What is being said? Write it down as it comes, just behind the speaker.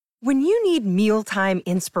When you need mealtime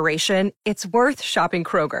inspiration, it's worth shopping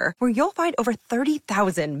Kroger, where you'll find over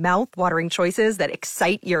 30,000 mouth-watering choices that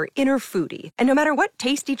excite your inner foodie. And no matter what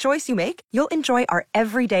tasty choice you make, you'll enjoy our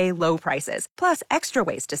everyday low prices, plus extra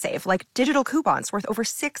ways to save, like digital coupons worth over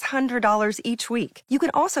 $600 each week. You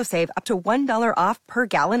can also save up to $1 off per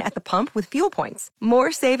gallon at the pump with fuel points.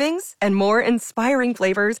 More savings and more inspiring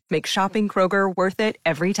flavors make shopping Kroger worth it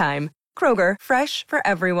every time. Kroger, fresh for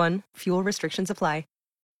everyone. Fuel restrictions apply.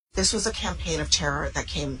 This was a campaign of terror that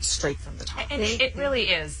came straight from the top. And it really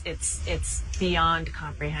is. It's beyond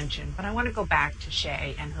comprehension. But I want to go back to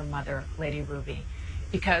Shay and her mother, Lady Ruby,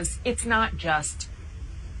 because it's not just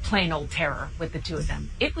plain old terror with the two of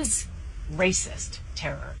them. It was racist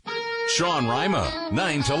terror. Sean Rima,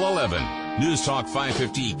 9 till 11. News Talk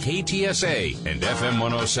 550 KTSA and FM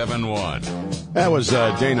 107.1. That was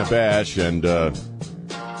Dana Bash and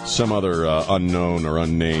some other unknown or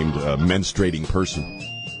unnamed menstruating person.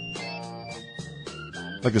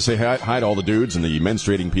 I'd like to say hi to all the dudes and the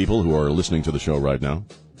menstruating people who are listening to the show right now.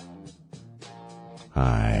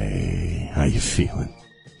 Hi, how you feeling?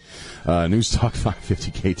 News Talk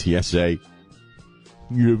 550 KTSA.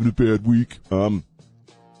 You having a bad week?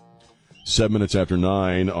 7 minutes after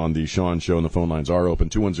 9 on the Sean Show, and the phone lines are open,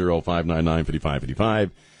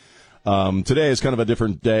 210-599-5555. Today is kind of a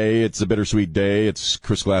different day. It's a bittersweet day. It's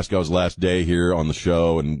Chris Glasgow's last day here on the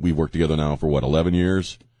show, and we've worked together now for, 11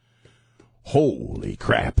 years? Holy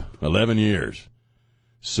crap, 11 years.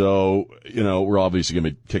 So, we're obviously going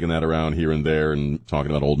to be kicking that around here and there and talking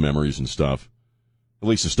about old memories and stuff. At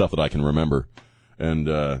least the stuff that I can remember. And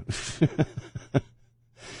and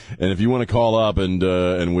if you want to call up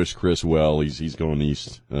and wish Chris well, he's going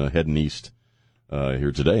east, heading east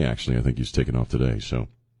here today, actually. I think he's taking off today. So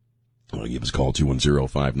give us a call,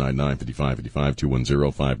 210-599-5555,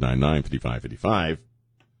 210-599-5555.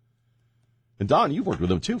 And Don, you've worked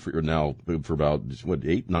with him too for about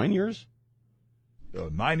 8, 9 years?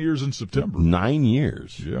 9 years in September. 9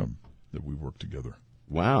 years. Yeah, that we worked together.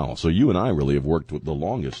 Wow. So you and I really have worked with the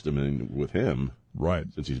longest, with him. Right.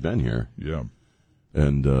 Since he's been here. Yeah.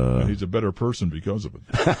 And he's a better person because of it.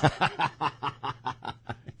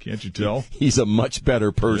 Can't you tell? He's a much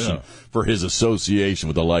better person for his association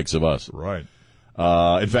with the likes of us. Right.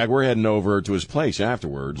 In fact, we're heading over to his place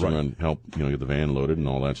afterwards and help get the van loaded and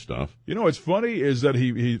all that stuff. What's funny is that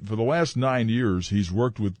he for the last 9 years he's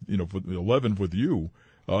worked with for the 11 with you.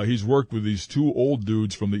 He's worked with these two old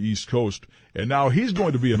dudes from the East Coast, and now he's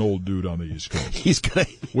going to be an old dude on the East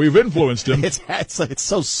Coast. We've influenced him. It's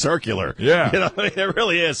so circular. Yeah, it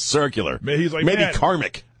really is circular. He's like, maybe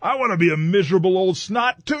karmic. I want to be a miserable old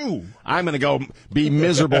snot, too. I'm going to go be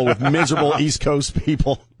miserable with miserable East Coast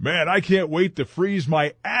people. Man, I can't wait to freeze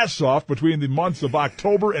my ass off between the months of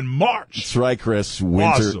October and March. That's right, Chris.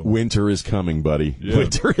 Winter is coming, buddy. Yeah.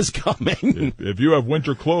 Winter is coming. If you have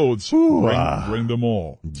winter clothes, bring them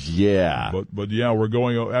all. Yeah. But yeah, we're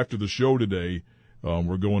going after the show today.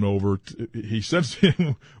 We're going over. He sensed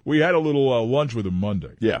we had a little lunch with him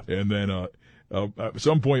Monday. Yeah. And then at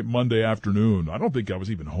some point Monday afternoon, I don't think I was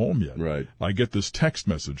even home yet. Right. I get this text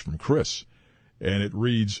message from Chris, and it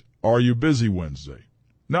reads, "Are you busy Wednesday?"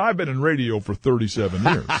 Now, I've been in radio for 37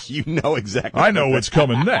 years. You know exactly. I know what's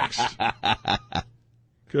coming next.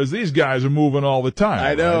 Because these guys are moving all the time.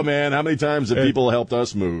 I know, man. How many times have people helped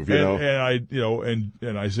us move, And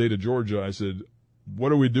I say to Georgia, I said,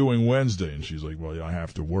 "What are we doing Wednesday?" And she's like, "Well, I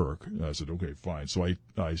have to work." And I said, "Okay, fine." So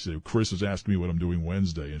I said, "Chris has asked me what I'm doing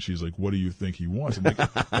Wednesday." And she's like, "What do you think he wants?" I'm like,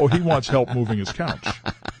 "Oh, he wants help moving his couch."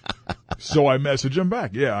 So I message him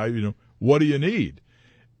back. "Yeah, what do you need?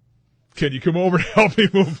 Can you come over and help me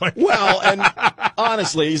move my couch?" Well, and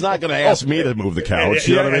honestly, he's not going to ask me to move the couch.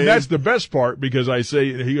 You know what I mean? And that's the best part, because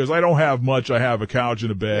he goes, "I don't have much. I have a couch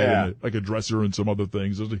and a bed and like a dresser and some other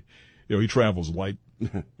things." He travels light.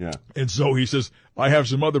 Yeah. And so he says, "I have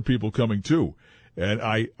some other people coming too." And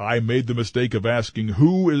I made the mistake of asking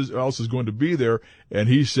who else is going to be there. And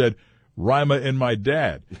he said, "Rima and my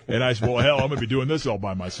dad." And I said, "Well, hell, I'm going to be doing this all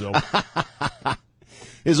by myself."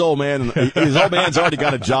 His old man's already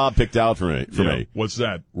got a job picked out for me. What's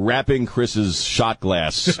that? Wrapping Chris's shot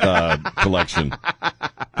glass collection.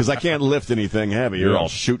 Because I can't lift anything heavy. You're all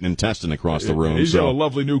shooting and testing across the room. He's got a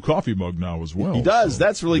lovely new coffee mug now as well. He does. So,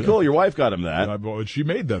 that's really cool. Your wife got him that. She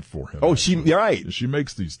made that for him. Oh, you're right. She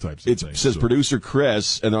makes these types of things. It says producer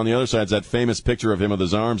Chris, and on the other side is that famous picture of him with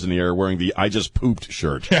his arms in the air wearing the "I just pooped"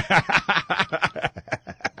 shirt.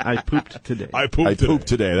 I pooped today. I pooped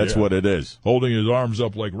today. That's what it is. Holding his arms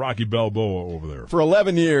up like Rocky Balboa over there. For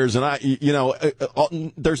 11 years,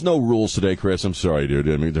 and there's no rules today, Chris. I'm sorry, dude.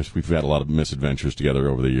 I mean, we've had a lot of misadventures together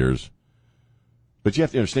over the years. But you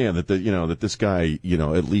have to understand that that this guy,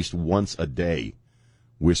 at least once a day,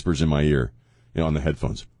 whispers in my ear, on the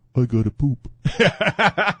headphones, I gotta poop.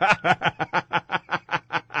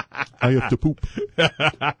 I have to poop.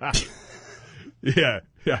 Yeah.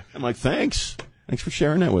 I'm like, thanks for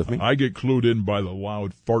sharing that with me. I get clued in by the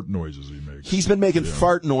loud fart noises he makes. He's been making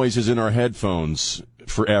fart noises in our headphones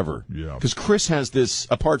forever. Yeah. Because Chris has this,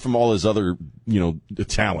 apart from all his other,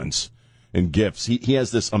 talents and gifts, he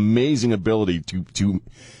has this amazing ability to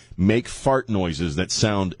make fart noises that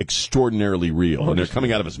sound extraordinarily real, and they're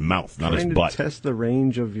coming out of his mouth, not his butt. To test the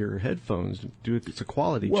range of your headphones. It's a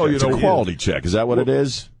quality check. It's a quality check. Is that what it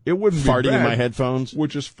is? It wouldn't farting be bad, in my headphones,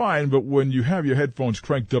 which is fine. But when you have your headphones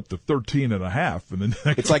cranked up to 13.5, and then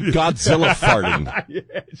it's like Godzilla farting. Yeah,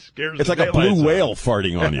 it scares. It's like a blue whale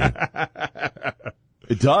farting on you.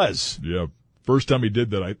 It does. Yeah. First time he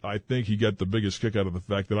did that, I think he got the biggest kick out of the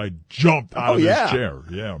fact that I jumped out of his chair.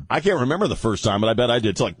 Yeah. I can't remember the first time, but I bet I did.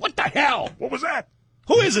 It's like, what the hell? What was that?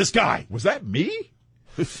 Who is this guy? Was that me?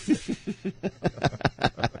 It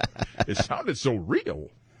sounded so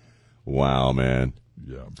real. Wow, man.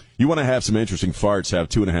 Yeah. You want to have some interesting farts, have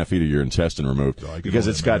 2.5 feet of your intestine removed because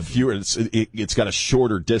it's got fewer. It's got a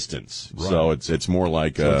shorter distance, right. So it's more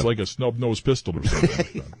like it's like a snub-nosed pistol or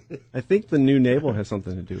something. I think the new navel has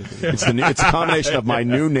something to do with it. It's a combination of my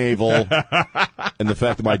new navel and the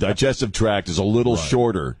fact that my digestive tract is a little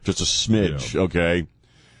shorter, just a smidge. Yeah. Okay,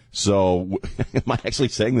 so am I actually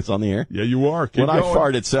saying this on the air? Yeah, you are. Keep when going. I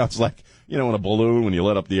fart, it sounds like in a balloon when you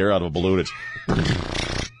let up the air out of a balloon. It's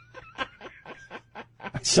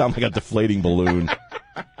I sound like a deflating balloon.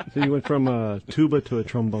 So you went from a tuba to a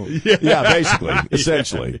trombone. Yeah, basically,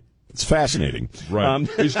 essentially. It's fascinating. Right.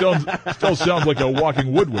 He still sounds like a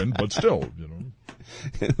walking woodwind, but still,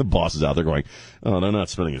 The boss is out there going, oh, they're not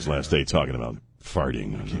spending his last day talking about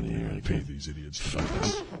farting on the air. Pay these idiots to do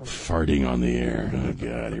this. Farting on the air. Oh,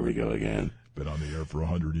 God, here we go again. Been on the air for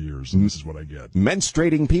 100 years, and this is what I get.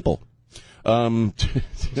 Menstruating people.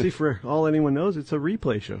 See, for all anyone knows, it's a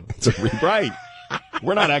replay show. Right.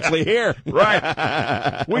 We're not actually here.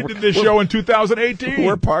 Right. We did this show in 2018.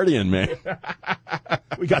 We're partying, man.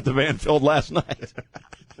 We got the van filled last night.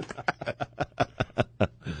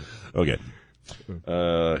 Okay.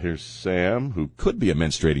 Here's Sam, who could be a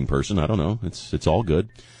menstruating person. I don't know. It's all good.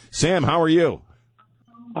 Sam, how are you?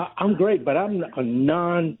 I'm great, but I'm a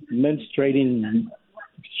non-menstruating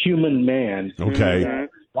human man. Okay.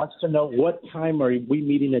 Wants to know what time are we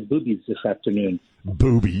meeting at Boobies this afternoon?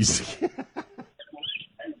 Boobies.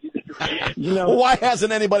 Why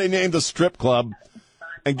hasn't anybody named a strip club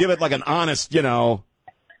and give it like an honest,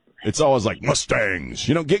 it's always like Mustangs,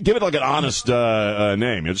 give it like an honest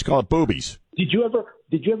name. You just call it Boobies. Did you ever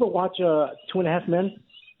watch 2.5 Men?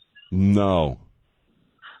 No.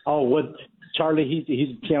 Oh, what Charlie?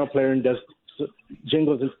 He's a piano player and does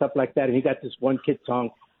jingles and stuff like that. And he got this one kid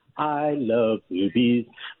song, "I love boobies,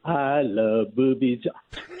 I love boobies,"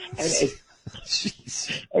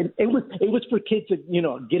 and it was for kids,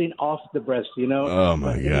 getting off the breast, Oh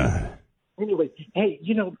my God. Anyway, hey,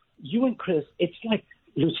 you and Chris, it's like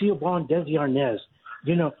Lucille Ball and Desi Arnaz.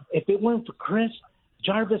 If it weren't for Chris,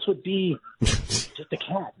 Jarvis would be just a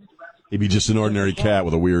cat. He'd be just an ordinary cat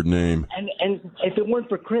with a weird name. And if it weren't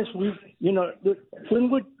for Chris, when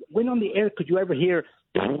on the air could you ever hear?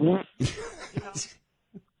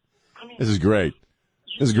 This is great.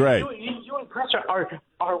 This is great. You and Chris are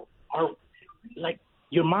like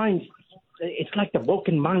your mind. It's like the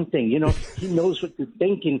Vulcan mind thing. He knows what you're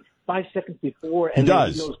thinking 5 seconds before, and he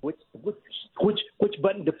does. He knows which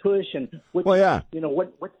button to push and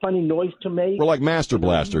what funny noise to make. We're like Master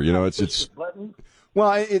Blaster. It's.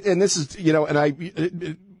 Well, and this is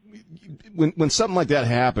when something like that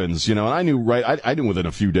happens, and I knew I knew within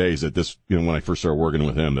a few days that this, when I first started working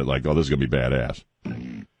with him, that like, oh, this is gonna be badass.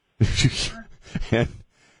 And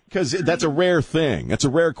because that's a rare thing. That's a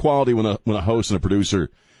rare quality when a host and a producer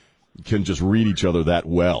can just read each other that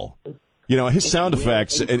well. His sound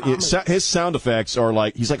effects are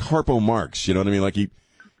like, he's like Harpo Marx. You know what I mean? Like he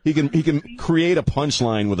can create a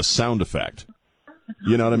punchline with a sound effect.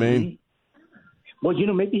 You know what I mean? Well,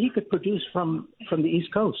 maybe he could produce from the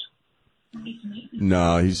East Coast.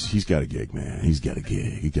 No, he's got a gig, man. He's got a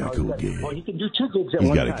gig. He got a cool gig. Well, he can do 2 gigs at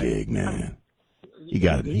one time. He's got a gig, man. He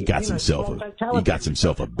got himself a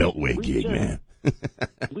Beltway gig, man.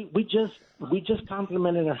 we just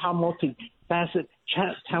complimented on how multifaceted,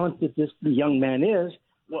 talented this young man is.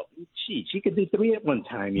 Well, she could do 3 at one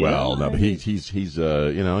time. No, but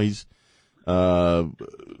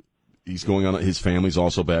he's going on. His family's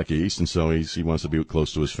also back east, and so he wants to be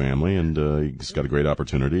close to his family, and he's got a great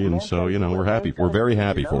opportunity, and so we're happy. We're very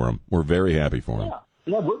happy for him. We're very happy for him.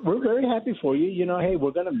 Yeah, we're very happy for you. You know, hey,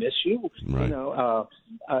 we're going to miss you. Right. You know,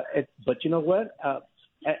 but you know what?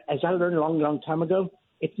 As I learned a long time ago,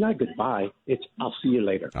 it's not goodbye. It's I'll see you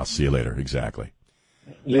later. I'll see you later. Exactly.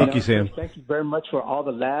 Thank you, Sam. Thank you very much for all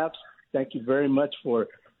the laughs. Thank you very much for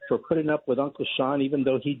putting up with Uncle Sean, even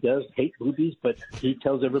though he does hate boobies, but he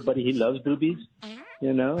tells everybody he loves boobies.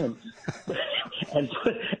 You know, and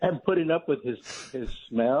putting up with his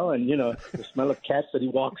smell and, you know, the smell of cats that he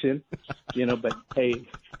walks in, you know. But hey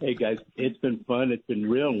guys, it's been fun. It's been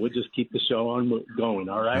real, and we'll just keep the show on going.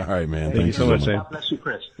 All right. All right, man. Thank you so much, Sam. God bless you,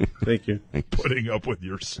 Chris. Thank you. Putting up with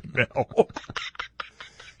your smell.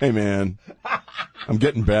 Hey, man, I'm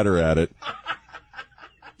getting better at it.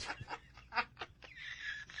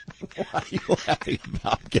 Why are you laughing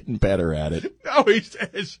about getting better at it? No, he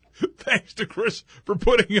says, thanks to Chris for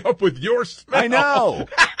putting up with your smell. I know.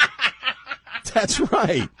 That's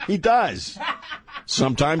right. He does.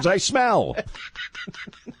 Sometimes I smell.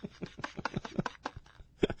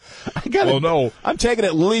 No. I'm taking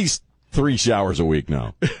at least 3 showers a week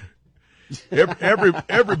now.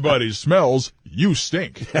 Everybody smells. You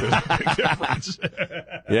stink. There's a big difference.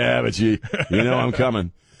 Yeah, but you know I'm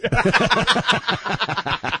coming.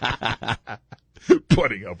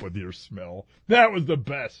 Putting up with your smell. That was the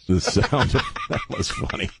best. The sound of that was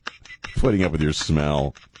funny. Putting up with your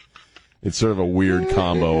smell. It's sort of a weird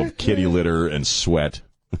combo of kitty litter and sweat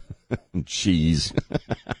and cheese.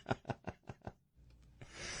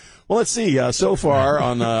 Well, let's see. So far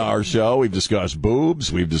on our show, we've discussed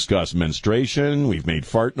boobs, we've discussed menstruation, we've made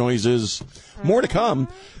fart noises. More to come.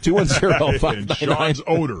 210-599. And Sean's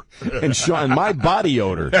odor. And Sean, my body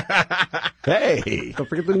odor. Hey. Don't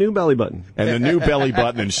forget the new belly button. And the new belly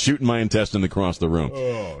button and shooting my intestine across the room.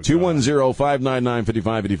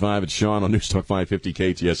 210-599-5585. It's Sean on News Talk 550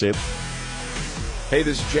 KTSA. Hey,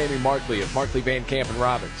 this is Jamie Markley of Markley Van Camp and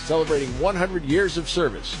Robbins, celebrating 100 years of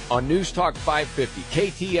service on News Talk 550,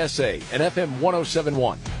 KTSA, and FM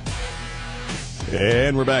 1071.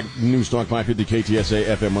 And we're back. News Talk 550, KTSA,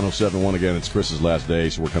 FM 1071. Again, it's Chris's last day,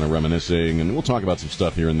 so we're kind of reminiscing, and we'll talk about some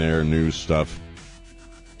stuff here and there, news stuff.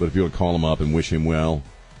 But if you want to call him up and wish him well,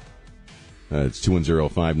 it's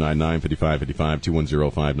 210-599-5555,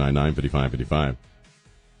 210-599-5555.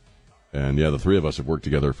 And, yeah, the three of us have worked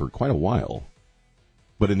together for quite a while.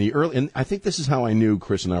 But in the early, and I think this is how I knew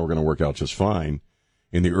Chris and I were going to work out just fine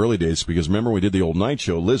in the early days, because remember we did the old night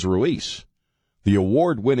show, Liz Ruiz, the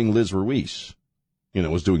award-winning Liz Ruiz,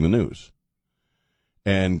 was doing the news.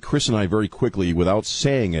 And Chris and I very quickly, without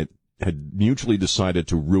saying it, had mutually decided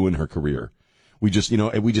to ruin her career. We just,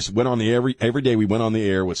 we just went on the every day we went on the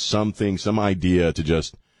air with something, some idea to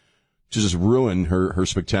just ruin her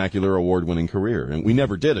spectacular award-winning career. And we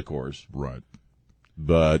never did, of course. Right.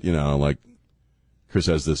 But, like, Chris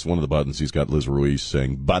has this, one of the buttons, he's got Liz Ruiz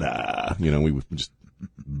saying, "Butter." We would just,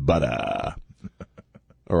 "Butter."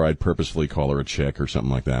 Or I'd purposefully call her a chick or something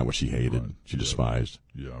like that, which she hated. Right. She despised.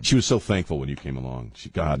 Yeah. She was so thankful when you came along.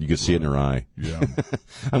 God, you could see it in her eye. Yeah.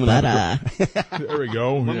 Butter. There we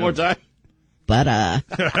go. One more time. Butter.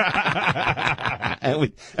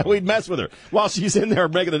 and we'd mess with her while she's in there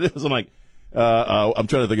making the news. I'm like, I'm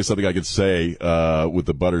trying to think of something I could say with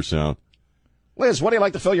the butter sound. Liz, what do you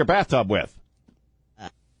like to fill your bathtub with?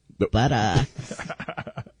 Butter.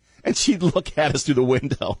 And she'd look at us through the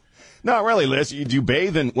window. No, really, Liz, do you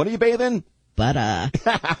bathe in, what do you bathe in? Butter.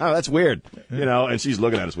 That's weird. And she's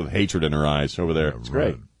looking at us with hatred in her eyes over there. It's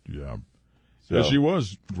great. Yeah. So, yeah, she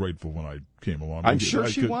was grateful when I came along. I'm sure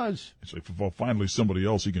she was. It's like, well, finally somebody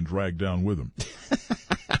else he can drag down with him.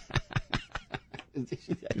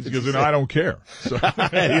 Because I don't care. So.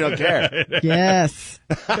 You don't care. Yes.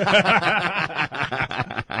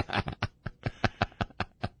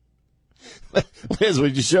 Liz,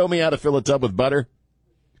 would you show me how to fill a tub with butter?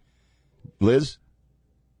 Liz,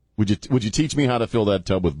 would you teach me how to fill that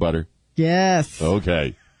tub with butter? Yes.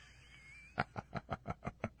 Okay.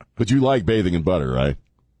 But you like bathing in butter, right?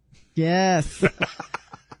 Yes.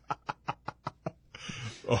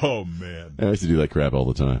 Oh, man. I used to do that crap all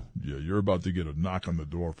the time. Yeah, you're about to get a knock on the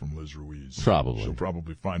door from Liz Ruiz. Probably. She'll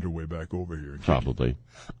probably find her way back over here. Probably.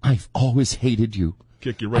 I've always hated you.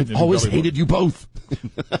 Kick you right in the I've always hated you both.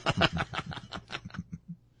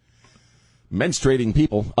 Menstruating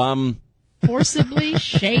people. Forcibly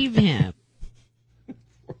shave him.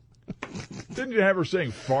 Didn't you have her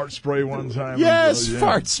saying fart spray one time? Yes, yeah.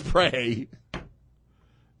 Fart spray.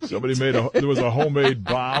 Somebody there was a homemade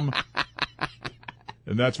bomb,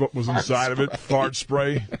 and that's what was inside of it, fart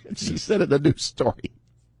spray. She said it in a news story.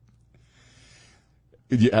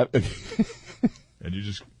 Yeah. And you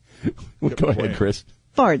just go ahead, Chris.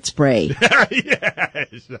 Fart spray.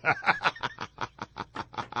 Yes.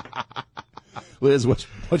 Liz,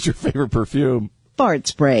 what's your favorite perfume? Fart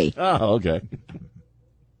spray. Oh, okay.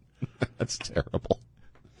 That's terrible.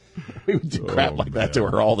 We would do crap like that to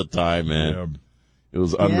her all the time, man. Yeah. It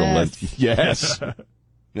was unrelenting. Yes.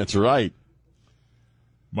 That's right.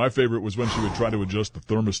 My favorite was when she would try to adjust the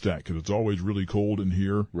thermostat because it's always really cold in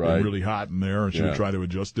here and really hot in there, and she would try to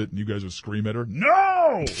adjust it, and you guys would scream at her,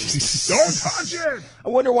 "No! Don't touch it!" I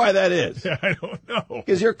wonder why that is. Yeah, I don't know.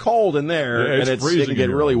 Because you're cold in there, and it can get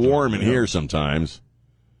really warm in here sometimes,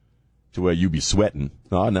 to where you be sweating.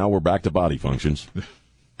 Oh, now we're back to body functions.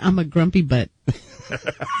 I'm a grumpy butt.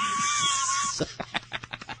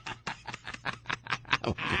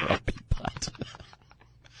 Grumpy butt.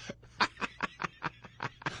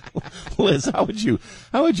 Liz, how would you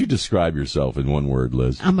describe yourself in one word,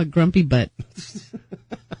 Liz? I'm a grumpy butt.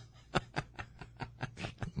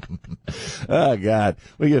 Oh God,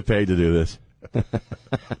 we get paid to do this.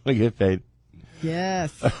 We get paid.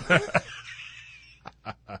 Yes.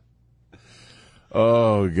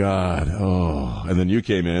 Oh God. Oh, and then you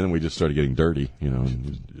came in, and we just started getting dirty.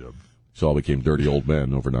 So all became dirty old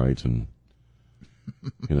men overnight, and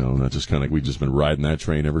and that's just kind of we've just been riding that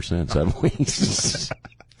train ever since, haven't we?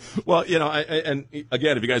 Well, and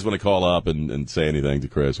again, if you guys want to call up and say anything to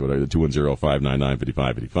Chris, whatever,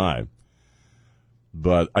 210-599-5555.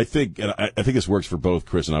 But I think this works for both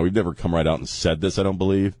Chris and I. We've never come right out and said this, I don't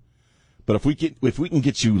believe. But if we can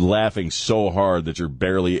get you laughing so hard that you're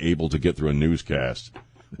barely able to get through a newscast,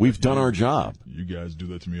 we've done our job. You guys do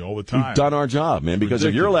that to me all the time. We've done our job, man. Because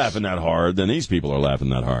if you're laughing that hard, then these people are laughing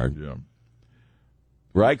that hard. Yeah.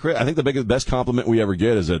 Right, Chris? I think the best compliment we ever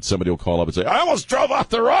get is that somebody will call up and say, "I almost drove off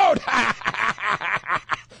the road. I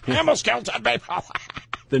almost killed 10 people."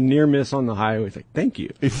 The near miss on the highway. It's like, thank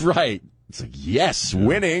you. Right. It's like, yes,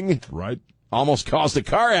 winning. Right. Almost caused a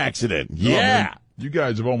car accident. Yeah. You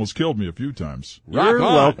guys have almost killed me a few times. You're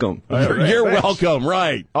welcome. You're welcome,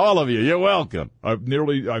 right. All of you, you're welcome. I've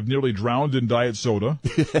nearly drowned in diet soda.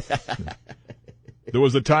 There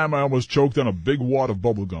was a time I almost choked on a big wad of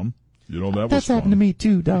bubble gum. That's happened to me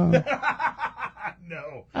too, Don.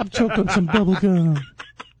 No. I've choked on some bubble gum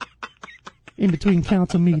in between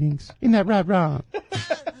council meetings. Isn't that right, Ron?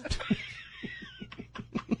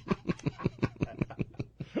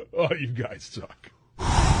 Oh, you guys suck.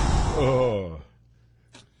 Oh.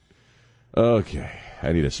 Okay.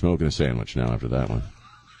 I need a smoke and a sandwich now after that one.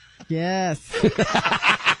 Yes.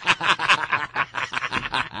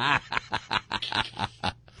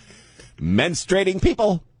 Menstruating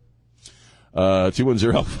people.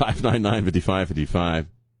 210-599-5555.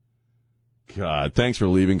 God, thanks for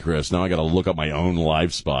leaving, Chris. Now I got to look up my own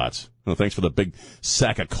live spots. Oh, thanks for the big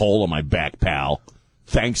sack of coal on my back, pal.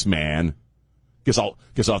 Thanks, man. Guess I'll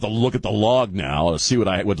have to look at the log now to see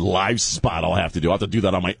what live spot I'll have to do. I'll have to do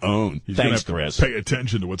that on my own. Thanks, Chris. Pay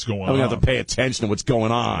attention to what's going on. I'm going to have to pay attention to what's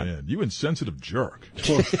going on. Man, you insensitive jerk.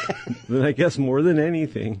 Well, then I guess more than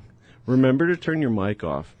anything, remember to turn your mic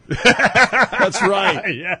off. That's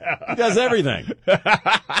right. Yeah. He does everything.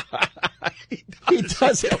 He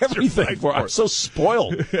does everything for us. I'm so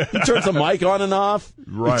spoiled. He turns the mic on and off.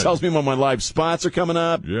 Right. He tells me when my live spots are coming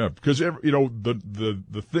up. Yeah, because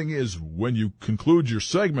the thing is, when you conclude your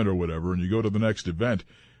segment or whatever, and you go to the next event,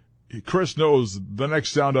 Chris knows the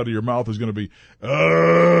next sound out of your mouth is going to be,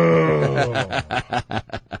 "Oh."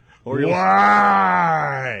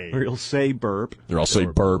 Why? Or you'll say burp. Or I'll say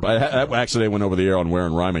burp. I actually went over the air on Ware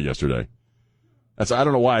and Rima yesterday. I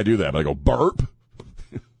don't know why I do that, but I go burp.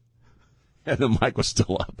 And the mic was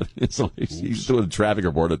still up. So he's doing the traffic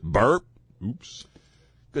report at burp. Oops.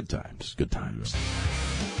 Good times. Good times.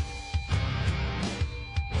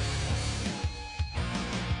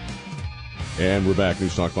 And we're back.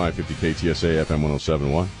 News Talk 550 KTSA FM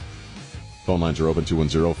 1071. Phone lines are open,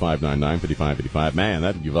 210-599-5555. Man,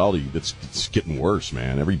 that Uvalde, it's getting worse,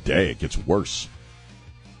 man. Every day it gets worse.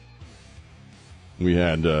 We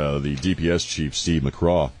had the DPS chief, Steve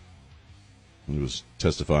McCraw. He was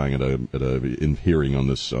testifying at a hearing on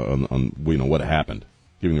this on what happened,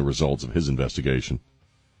 giving the results of his investigation,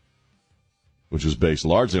 which was based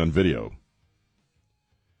largely on video.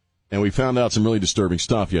 And we found out some really disturbing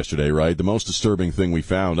stuff yesterday, right? The most disturbing thing we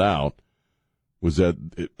found out was that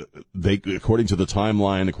they, according to the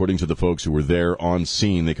timeline, according to the folks who were there on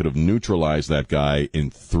scene, they could have neutralized that guy in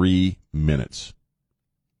 3 minutes.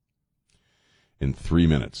 In 3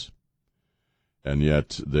 minutes. And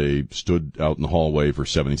yet they stood out in the hallway for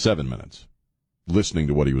 77 minutes, listening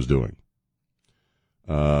to what he was doing.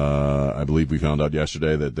 I believe we found out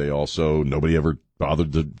yesterday that nobody ever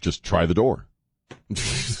bothered to just try the door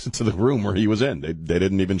to the room where he was in. They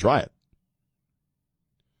didn't even try it.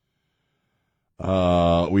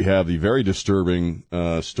 We have the very disturbing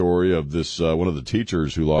story of this one of the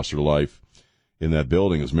teachers who lost her life in that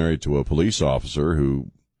building is married to a police officer who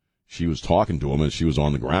she was talking to him as she was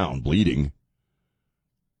on the ground bleeding.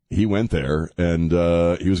 He went there and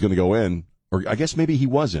he was going to go in, or I guess maybe he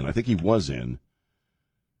was in. I think he was in.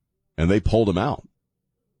 And they pulled him out,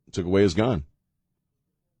 took away his gun,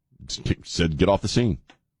 said, "Get off the scene."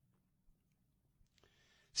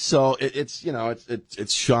 So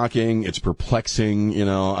it's shocking. It's perplexing.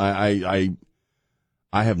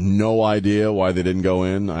 I have no idea why they didn't go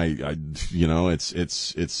in. It's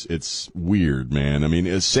weird, man. I mean,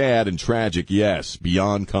 it's sad and tragic, yes,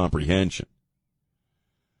 beyond comprehension.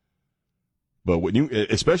 But when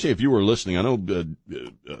especially if you were listening, I know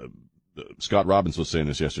Scott Robbins was saying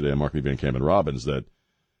this yesterday on Markley, Van Camp and Robbins that,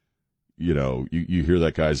 you hear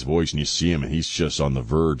that guy's voice and you see him and he's just on the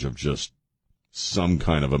verge of just some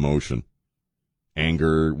kind of emotion,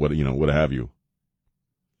 anger, what have you.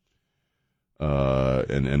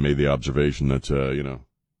 And made the observation that,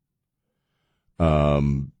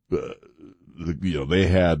 they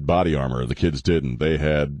had body armor, the kids didn't. They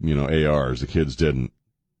had, ARs, the kids didn't.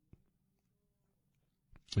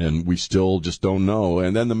 And we still just don't know.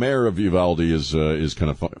 And then the mayor of Uvalde is kind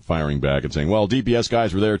of firing back and saying, well, DPS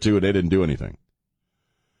guys were there too and they didn't do anything.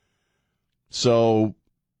 So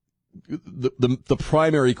the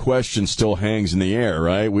primary question still hangs in the air,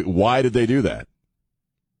 right? Why did they do that?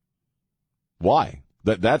 Why?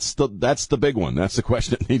 That's the big one. That's the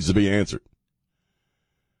question that needs to be answered.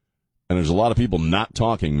 And there's a lot of people not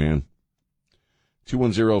talking, man.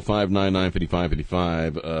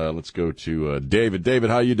 210-599-5555. Let's go to David.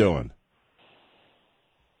 David, how you doing?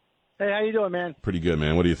 Hey, how you doing, man? Pretty good,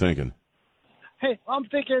 man. What are you thinking? Hey, I want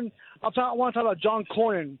to talk about John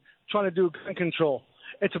Cornyn trying to do gun control.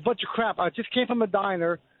 It's a bunch of crap. I just came from a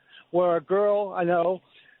diner where a girl I know,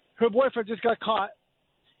 her boyfriend just got caught.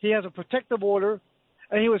 He has a protective order,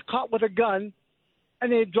 and he was caught with a gun,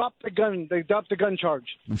 and they dropped the gun. They dropped the gun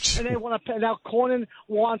charge. And they want to now Cornyn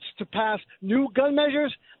wants to pass new gun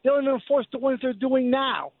measures. They don't enforce the ones they're doing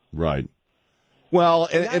now. Right. Well,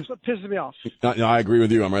 that's what pisses me off. I agree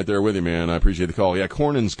with you. I'm right there with you, man. I appreciate the call. Yeah,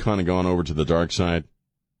 Cornyn's kind of gone over to the dark side.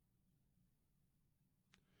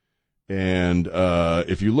 And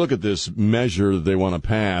if you look at this measure that they want to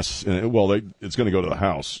pass, it's going to go to the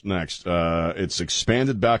House next. It's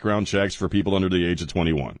expanded background checks for people under the age of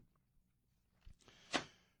 21.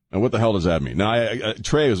 And what the hell does that mean? Now,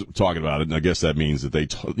 Trey was talking about it, and I guess that means that they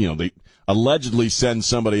allegedly send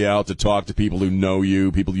somebody out to talk to people who know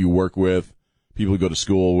you, people you work with, people you go to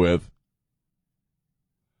school with.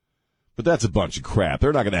 But that's a bunch of crap.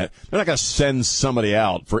 They're not going to send somebody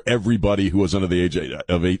out for everybody who was under the age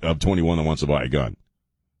of 21 that wants to buy a gun.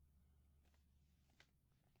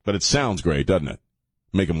 But it sounds great, doesn't it?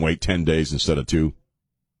 Make them wait 10 days instead of 2.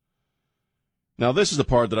 Now, this is the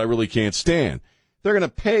part that I really can't stand. They're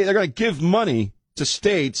going to give money to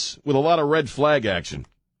states with a lot of red flag action.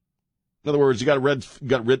 In other words, you'll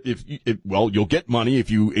get money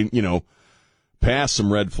if you pass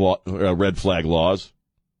some red flag laws.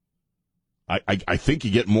 I think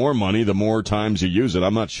you get more money the more times you use it.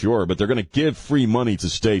 I'm not sure, but they're going to give free money to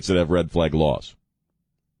states that have red flag laws.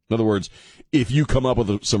 In other words, if you come up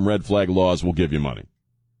with some red flag laws, we'll give you money.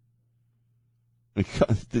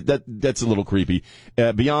 That's a little creepy.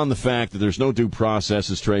 Beyond the fact that there's no due process,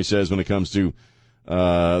 as Trey says, when it comes to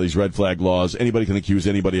these red flag laws, anybody can accuse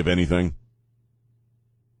anybody of anything.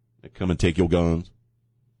 They come and take your guns.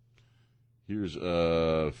 Here's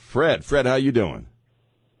Fred. Fred, how you doing?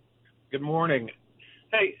 Good morning.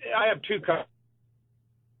 Hey, I have two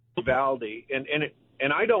Uvalde,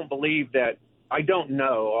 and I don't believe that. I don't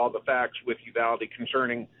know all the facts with Uvalde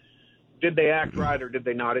concerning did they act right or did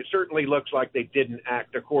they not. It certainly looks like they didn't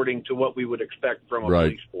act according to what we would expect from a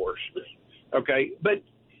police force. Okay, but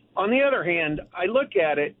on the other hand, I look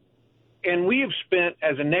at it, and we have spent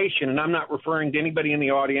as a nation, and I'm not referring to anybody in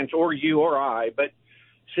the audience or you or I, but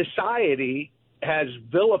society has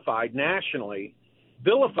vilified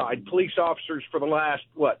police officers for the last,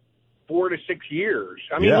 4 to 6 years.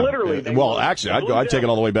 I mean, literally. Actually, I'd take it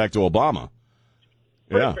all the way back to Obama.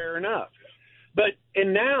 Yeah. Fair enough.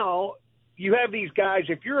 And now you have these guys,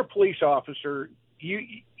 if you're a police officer,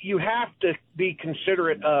 you have to be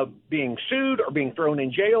considerate of being sued or being thrown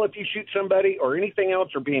in jail if you shoot somebody or anything else,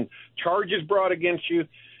 or being charges brought against you.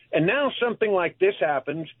 And now something like this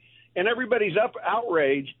happens, and everybody's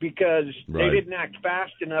outraged because they didn't act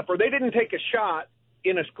fast enough, or they didn't take a shot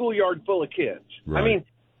in a schoolyard full of kids. I mean,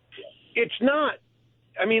 it's not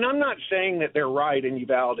 – I mean, I'm not saying that they're right in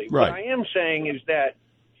Uvalde. What I am saying is that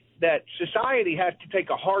that society has to take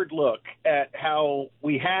a hard look at how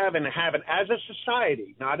we have and haven't as a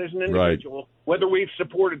society, not as an individual, whether we've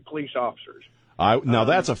supported police officers. Now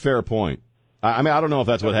that's a fair point. I mean, I don't know if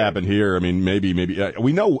that's what happened here. I mean, maybe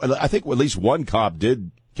we know. I think at least one cop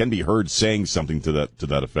can be heard saying something to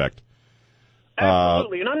that effect.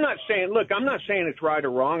 Absolutely, and I'm not saying it's right or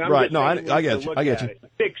wrong. I'm right? Just no, saying I get you.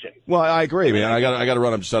 Fix it. Well, I agree, man. I got to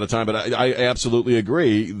run. I'm just out of time, but I absolutely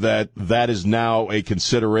agree that is now a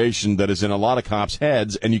consideration that is in a lot of cops'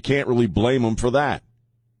 heads, and you can't really blame them for that.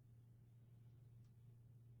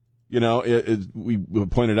 You know, we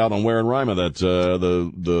pointed out on Ware and Rima that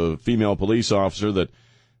the female police officer that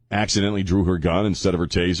accidentally drew her gun instead of her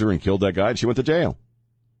taser and killed that guy, and she went to jail.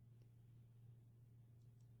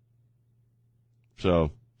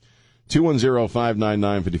 So,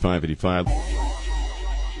 210-599-5555.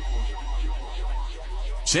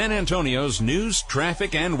 San Antonio's news,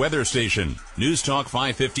 traffic, and weather station. News Talk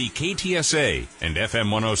 550 KTSA and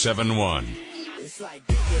FM 1071.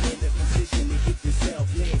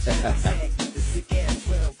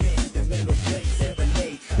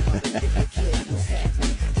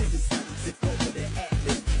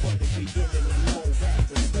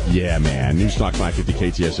 Yeah, man. News Talk 550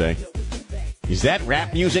 KTSA. Is that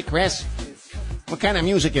rap music, Chris? What kind of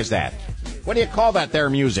music is that? What do you call that there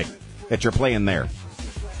music that you're playing there?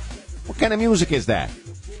 What kind of music is that?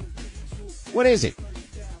 What is it?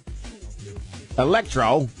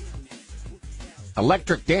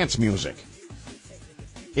 Electric dance music.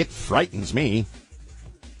 It frightens me.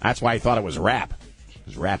 That's why I thought it was rap,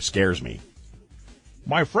 because rap scares me.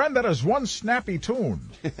 My friend, that is one snappy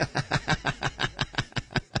tune.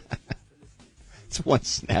 It's one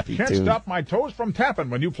snappy Can't tune. stop my toes from tapping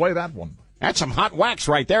when you play that one. That's some hot wax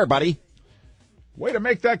right there, buddy. Way to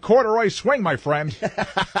make that corduroy swing, my friend.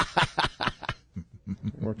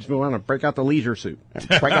 Or if you want to break out the leisure suit.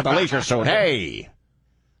 Break out the leisure suit. Hey,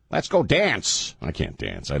 let's go dance. I can't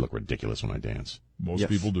dance. I look ridiculous when I dance. Most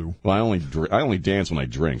people do. Well, I only dance when I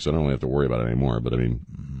drink, so I don't really have to worry about it anymore. But I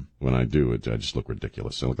mean, when I do it, I just look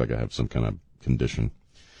ridiculous. I look like I have some kind of condition.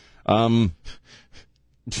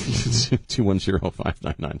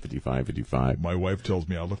 210-599-5555. My wife tells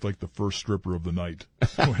me I look like the first stripper of the night.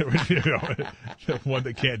 You know, one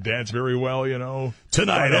that can't dance very well, you know.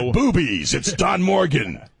 Tonight at Boobies, it's Don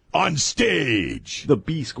Morgan on stage. The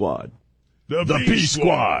B Squad. The B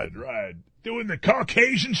Squad. Right. Doing the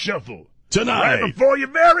Caucasian shuffle. Tonight. Right before your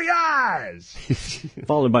very eyes.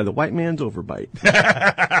 Followed by the white man's overbite.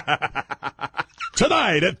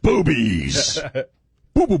 Tonight at Boobies.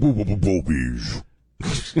 Boobies.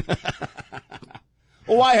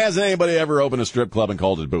 Well, why hasn't anybody ever opened a strip club and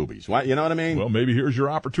called it Boobies? Why, you know what I mean? Well, maybe here's your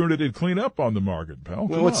opportunity to clean up on the market, pal.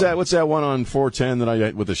 Well, what's that one on 410 that I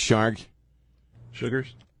with the shark?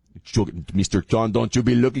 Sugars? Mr. John, don't you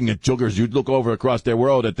be looking at Sugars. You look over across the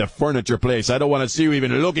world at the furniture place. I don't want to see you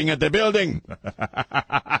even looking at the building.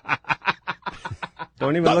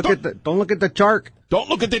 Don't look at the shark. Don't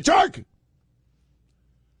look at the shark.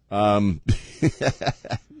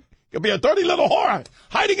 You'll be a dirty little whore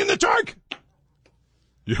hiding in the dark.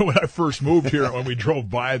 You know, when I first moved here, when we drove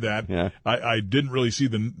by that, yeah. I didn't really see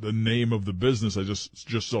the name of the business. I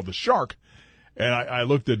just saw the shark. And I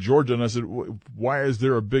looked at Georgia and I said, why is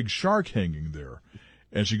there a big shark hanging there?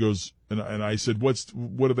 And she goes, and I said,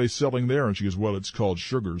 what are they selling there? And she goes, well, it's called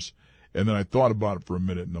Sugars. And then I thought about it for a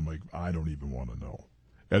minute and I'm like, I don't even want to know.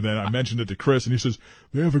 And then I mentioned it to Chris, and he says,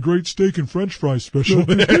 they have a great steak and French fries special.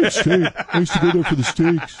 Great steak. I used to go there for the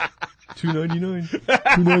steaks. $2.99.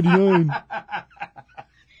 $2.99.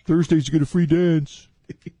 Thursdays you get a free dance.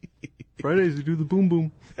 Fridays you do the boom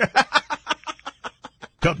boom.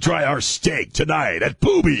 Come try our steak tonight at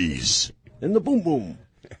Boobies. In the boom boom.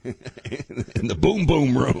 In the boom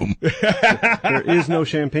boom room. There is no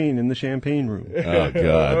champagne in the champagne room. Oh,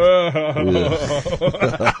 God.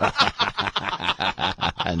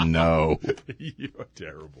 No. You're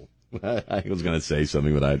terrible. I was going to say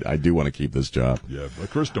something, but I do want to keep this job. Yeah, but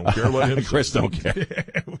Chris don't care. Let him. Chris don't care.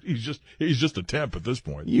 He's just a temp at this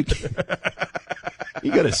point. You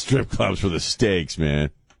go to strip clubs for the steaks,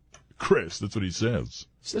 man. Chris, that's what he says.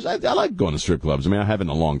 I like going to strip clubs. I mean, I haven't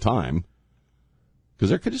in a long time. Because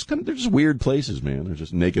they're just weird places, man. There's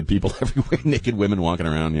just naked people everywhere, naked women walking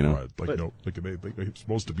around, you know. Right, they're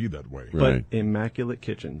supposed to be that way. Right. But immaculate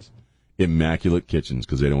kitchens. Immaculate kitchens,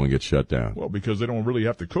 because they don't want to get shut down. Well, because they don't really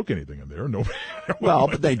have to cook anything in there. No. Well,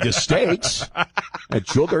 but they do steaks at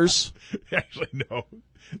Sugars. Actually, no.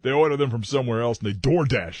 They order them from somewhere else, and they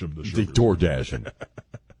DoorDash them to Sugars. They DoorDash them.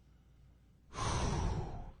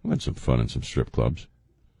 I had some fun in some strip clubs.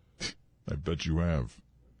 I bet you have.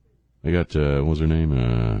 I got, what was her name?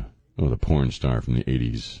 The porn star from the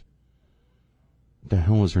 80s. What the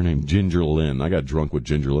hell was her name? Ginger Lynn. I got drunk with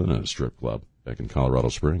Ginger Lynn at a strip club back in Colorado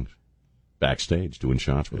Springs. Backstage, doing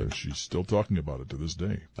shots with her. She's still talking about it to this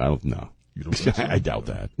day. I don't know. You don't think so? I doubt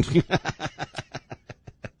that.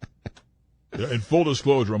 In full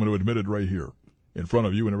disclosure, I'm going to admit it right here, in front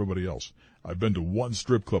of you and everybody else. I've been to one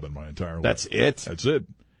strip club in my entire life. That's it? That's it.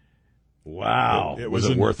 Wow. Was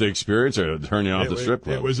it worth the experience, or did it turn you off the strip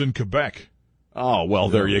club? It was in Quebec. Oh, well,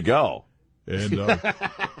 there you go. And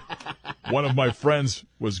one of my friends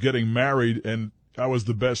was getting married, and I was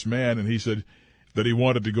the best man, and he said that he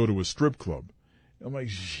wanted to go to a strip club. I'm like,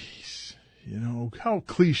 jeez, how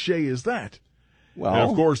cliche is that? Well, and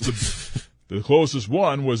of course, the closest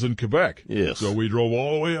one was in Quebec. Yes. So we drove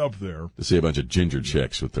all the way up there. To see a bunch of ginger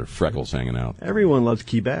chicks with their freckles hanging out. Everyone loves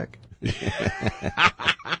Quebec.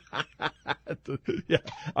 Yeah,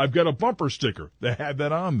 I've got a bumper sticker that had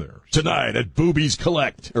that on there. Tonight at Boobies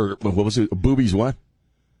Collect. Or what was it? Boobies what?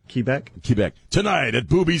 Quebec. Tonight at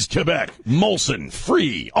Boobies Quebec. Molson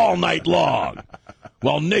free all night long.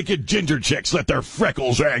 While naked ginger chicks let their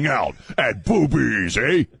freckles hang out at Boobies,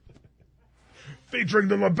 eh? Featuring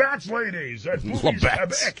the Labatt's ladies at Boobies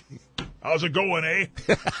Quebec. How's it going, eh?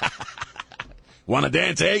 Want to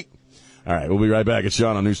dance, eh? All right, we'll be right back. It's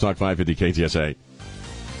Sean on News Talk 550 KTSA.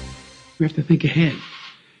 We have to think ahead.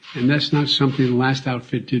 And that's not something the last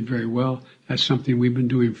outfit did very well. That's something we've been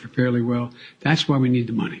doing fairly well. That's why we need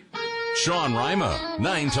the money. Sean Rima,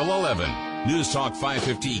 9 till 11. News Talk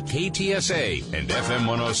 550 KTSA and FM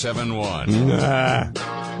 1071.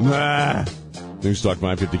 News Talk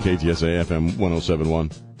 550 KTSA, FM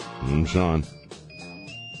 1071. Sean.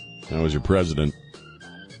 That was your president.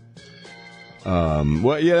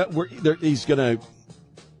 Well, yeah, they're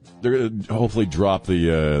going to hopefully drop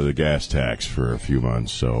the gas tax for a few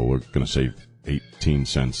months, so we're going to save 18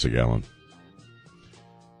 cents a gallon.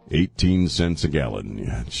 18 cents a gallon.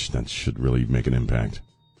 Yeah, that should really make an impact.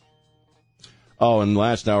 Oh, and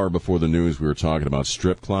last hour before the news, we were talking about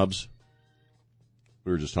strip clubs.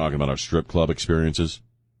 We were just talking about our strip club experiences,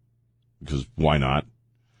 because why not?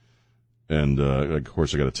 And, of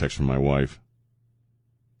course, I got a text from my wife.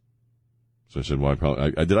 So I said, well,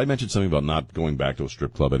 did I mention something about not going back to a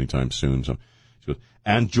strip club anytime soon? So she goes,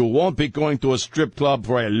 and you won't be going to a strip club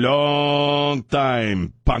for a long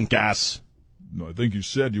time, punk ass. No, I think you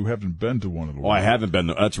said you haven't been to one of them. Oh, I haven't been.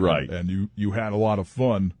 That's right. And you had a lot of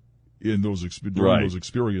fun in those those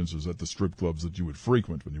experiences at the strip clubs that you would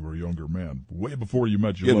frequent when you were a younger man, way before you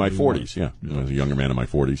met your in my 40s, yeah. I was a younger man in my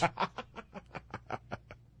 40s. That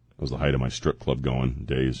was the height of my strip club going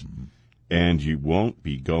days. Mm-hmm. And you won't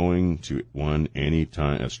be going to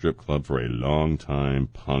a strip club for a long time,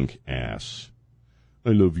 punk ass.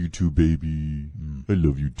 I love you too, baby. I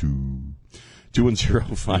love you too.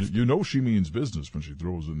 2105. You know she means business when she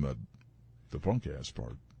throws in the punk ass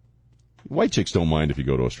part. White chicks don't mind if you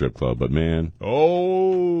go to a strip club, but man.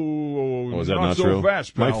 Oh, is that not so true?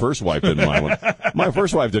 Fast, pal. My first wife didn't mind. My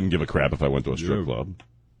first wife didn't give a crap if I went to a strip club.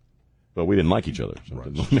 But we didn't like each other. So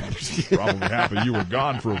it didn't matter. Probably happened. You were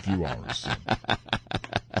gone for a few hours.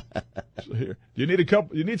 So here, you need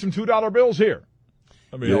You need some $2 bills here.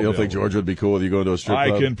 You don't think George would be cool with you going to a strip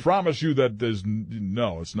club? I can promise you that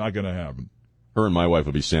it's not going to happen. Her and my wife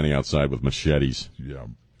would be standing outside with machetes. Yeah.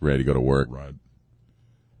 Ready to go to work. Right.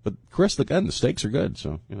 But Chris, again, the steaks are good,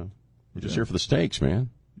 so we're just here for the steaks, man.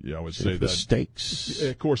 Yeah, I would say that. The steaks.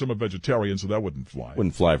 Of course, I'm a vegetarian, so that wouldn't fly.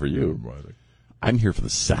 Wouldn't fly for you. Right. I'm here for the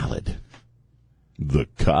salad. The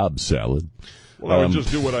Cobb salad. Well, I would just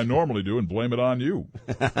do what I normally do and blame it on you.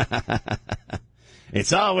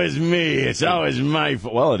 It's always me. It's always my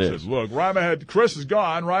fault. Well, it is. Look, Chris is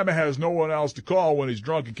gone. Rima has no one else to call when he's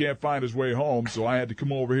drunk and can't find his way home, so I had to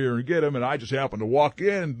come over here and get him, and I just happened to walk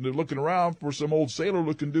in looking around for some old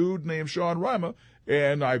sailor-looking dude named Sean Rima,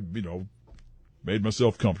 and I, made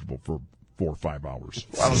myself comfortable for 4 or 5 hours.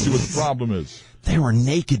 I don't see what the problem is. There were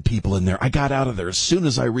naked people in there. I got out of there as soon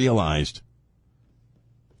as I realized.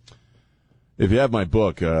 If you have my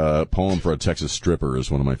book, Poem for a Texas Stripper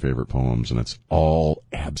is one of my favorite poems, and it's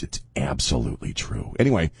it's absolutely true.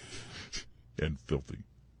 Anyway. And filthy.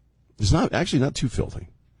 It's not too filthy.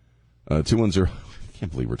 210, I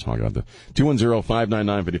can't believe we're talking about that.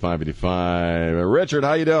 210-599-5585. Richard,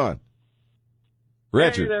 how you doing?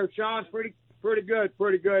 Richard. Hey there, Sean. Pretty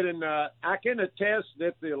good. And I can attest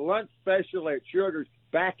that the lunch special at Sugar's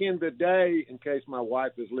back in the day, in case my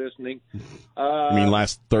wife is listening. You mean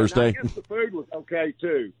last Thursday? I guess the food was okay,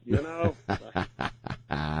 too, Just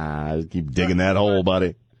keep digging that hole,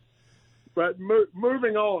 buddy. But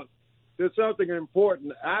moving on to something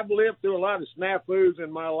important. I've lived through a lot of snafus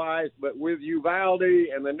in my life, but with Uvalde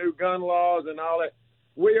and the new gun laws and all that,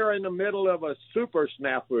 we are in the middle of a super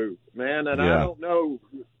snafu, man, and Yeah. I don't know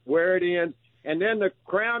where it ends. And then the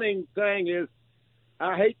crowning thing is,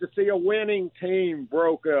 I hate to see a winning team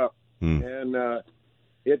broke up. And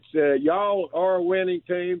it's y'all are a winning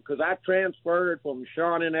team because I transferred from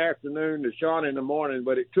Sean in the afternoon to Sean in the morning,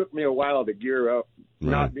 but it took me a while to gear up,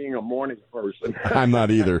 not being a morning person. I'm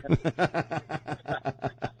not either.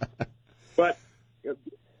 But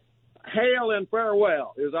hail and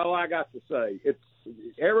farewell is all I got to say.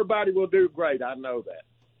 Everybody will do great. I know that.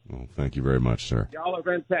 Well, thank you very much, sir. Y'all are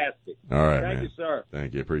fantastic. All right, Thank man. you, sir.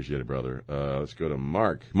 Thank you. Appreciate it, brother. Let's go to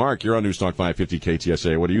Mark. Mark, you're on News Talk 550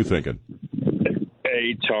 KTSA. What are you thinking?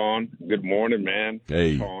 Hey, John. Good morning, man.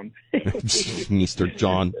 Hey. John. Mr.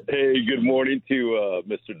 John. Hey, good morning to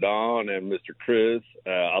Mr. Don and Mr. Chris.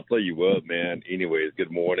 I'll tell you what, man. Anyways,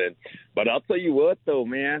 good morning. But I'll tell you what, though,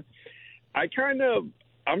 man.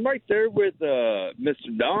 I'm right there with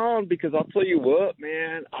Mr. Don because I'll tell you what,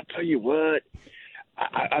 man.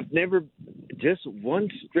 I've never, just one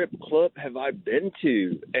strip club have I been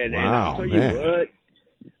to. And I'll tell you what.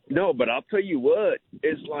 No, but I'll tell you what.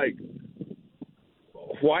 It's like,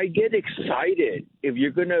 why get excited if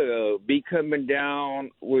you're going to be coming down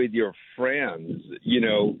with your friends, you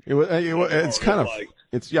know? It's kind of,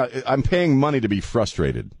 I'm paying money to be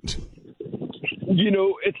frustrated. You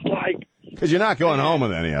know, it's like. Because you're not going home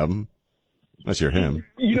with any of them. Unless you're him.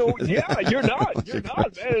 You know, yeah, you're not. You're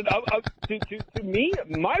not, man. To me,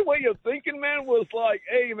 my way of thinking, man, was like,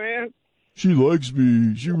 hey, man. She likes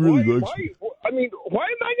me. She really likes me. Why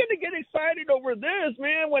am I going to get excited over this,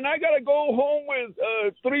 man, when I got to go home with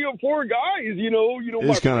 3 or 4 guys, you know,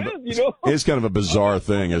 my friends, you know? It's kind of a bizarre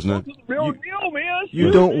thing, isn't it? It's a real deal, man.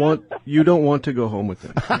 You don't want to go home with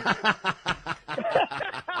them.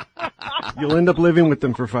 You'll end up living with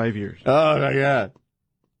them for 5 years. Oh, my God.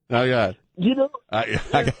 Oh, God. You know, I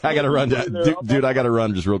got to run. Dude, I got to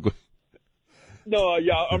run just real quick. No,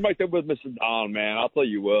 yeah, I'm right there with Mr. Don, man. I'll tell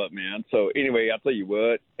you what, man. So, anyway, I'll tell you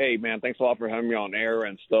what. Hey, man, thanks a lot for having me on air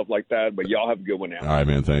and stuff like that. But y'all have a good one now. All right,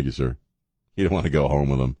 man. Thank you, sir. You don't want to go home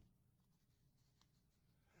with them.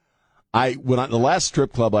 The last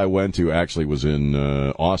strip club I went to actually was in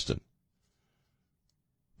Austin.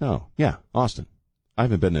 No, yeah, Austin. I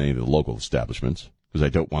haven't been to any of the local establishments because I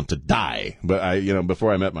don't want to die. But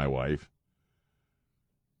before I met my wife.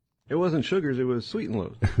 It wasn't Sugars, it was Sweet and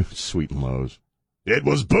Lows. Sweet and Lows. It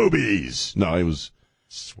was boobies. No, it was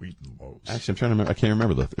Sweet and Lows. Actually, I'm trying to remember. I can't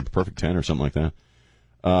remember the Perfect 10 or something like that.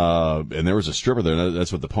 And there was a stripper there. And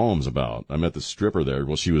that's what the poem's about. I met the stripper there.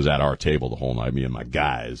 Well, she was at our table the whole night, me and my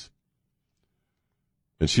guys.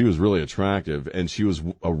 And she was really attractive, and she was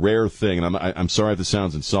a rare thing. And I'm sorry if this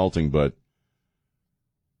sounds insulting, but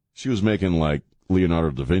she was making like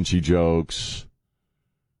Leonardo da Vinci jokes.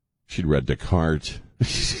 She'd read Descartes.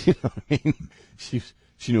 You know what I mean? She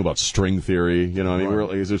knew about string theory. You know what I mean?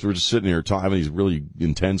 We're just sitting here having these really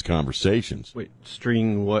intense conversations. Wait,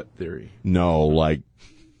 string what theory? No, like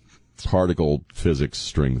particle physics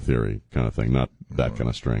string theory kind of thing, not that kind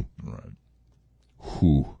of string. Right.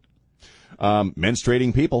 Whew.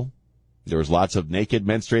 Menstruating people. There was lots of naked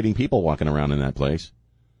menstruating people walking around in that place.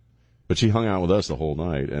 But she hung out with us the whole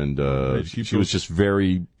night, and she was just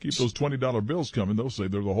very... Keep those $20 bills coming. They'll stay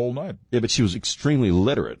there the whole night. Yeah, but she was extremely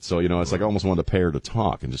literate, so, it's like I almost wanted to pay her to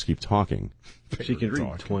talk and just keep talking. She can read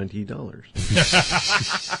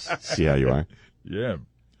 $20. See how you are? Yeah.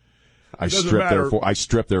 I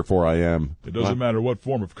strip, therefore I am. It doesn't matter what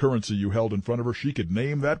form of currency you held in front of her. She could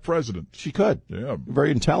name that president. She could. Yeah.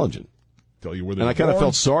 Very intelligent. Tell you where and I kind of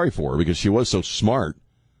felt sorry for her because she was so smart,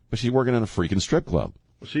 but she's working in a freaking strip club.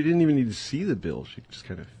 Well, she didn't even need to see the bill. She could just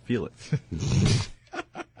kind of feel it.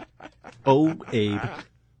 Oh, Abe.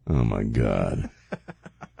 Oh, my God.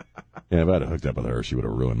 Yeah, if I'd have hooked up with her, she would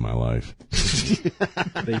have ruined my life.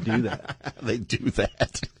 They do that. They do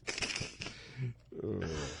that.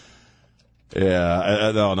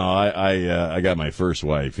 Yeah, I got my first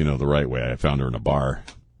wife, the right way. I found her in a bar.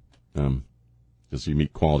 Just you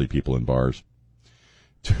meet quality people in bars.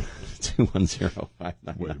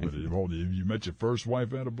 210-599. Wait a minute. You met your first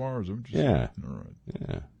wife at a bar? Is that what you Yeah. said? All right.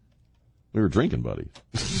 Yeah. We were drinking buddies.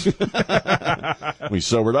 We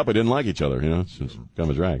sobered up. We didn't like each other, It's just kind of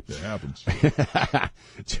a drag. It happens.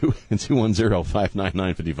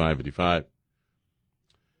 210-599-5555.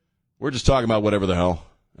 We're just talking about whatever the hell.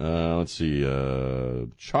 Let's see.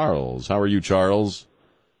 Charles. How are you, Charles?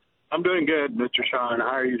 I'm doing good, Mr. Sean. How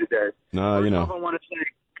are you today? No, First off,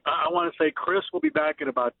 I want to say Chris will be back in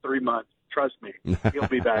about 3 months. Trust me, he'll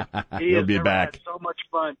be back. He'll be back. Had so much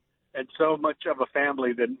fun and so much of a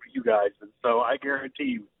family than you guys, and so I guarantee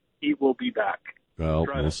you, he will be back. Well,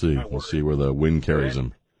 we'll see. We'll see where the wind carries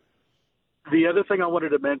him. The other thing I wanted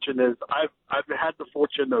to mention is I've had the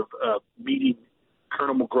fortune of meeting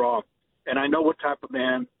Colonel McGraw, and I know what type of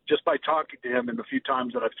man, just by talking to him and the few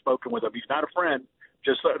times that I've spoken with him. He's not a friend,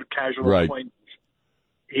 just a casual acquaintance.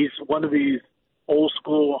 He's one of these old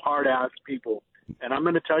school, hard-ass people. And I'm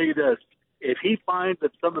going to tell you this. If he finds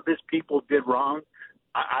that some of his people did wrong,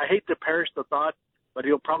 I hate to perish the thought, but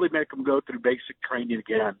he'll probably make them go through basic training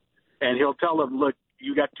again. And he'll tell them, look,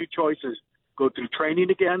 you got two choices. Go through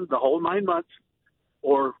training again, the whole 9 months,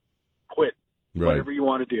 or quit, whatever you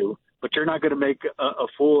want to do. But you're not going to make a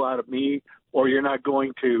fool out of me, or you're not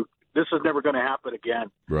going to – this is never going to happen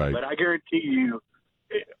again. Right. But I guarantee you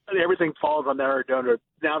everything falls on Arredondo.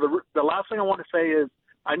 Now, the last thing I want to say is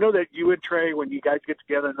I know that you and Trey, when you guys get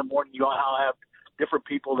together in the morning, you all have different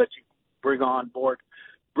people that you bring on board.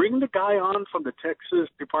 Bring the guy on from the Texas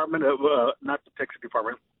Department of not the Texas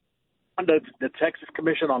Department, the Texas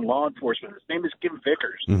Commission on Law Enforcement. His name is Kim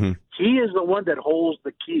Vickers. Mm-hmm. He is the one that holds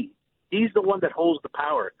the key. He's the one that holds the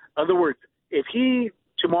power. In other words, if he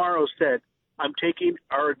tomorrow said, I'm taking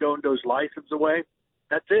Arredondo's license away,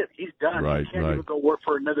 that's it. He's done. Right, he can't right. even go work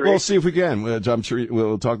for another We'll agency. see if we can. I'm sure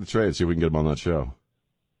we'll talk to Trey and see if we can get him on that show.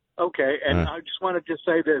 Okay, and I just want to just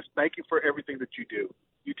say this. Thank you for everything that you do.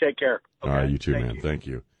 You take care. Okay? All right, you too, man. Thank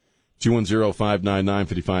you.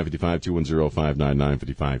 210-599-5555,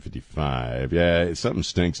 210-599-5555. Yeah, something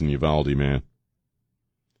stinks in Uvalde, man.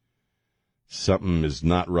 Something is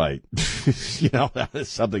not right.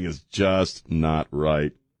 Something is just not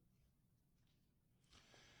right.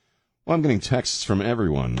 Well, I'm getting texts from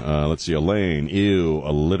everyone. Let's see. Elaine, ew,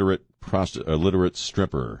 illiterate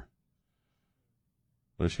stripper.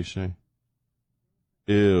 What does she say?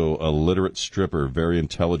 Ew, illiterate stripper, very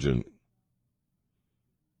intelligent.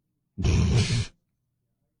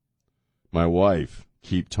 My wife,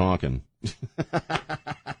 keep talking.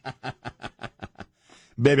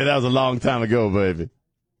 Baby, that was a long time ago, baby.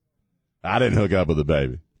 I didn't hook up with the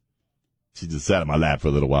baby. She just sat in my lap for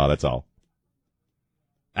a little while, that's all.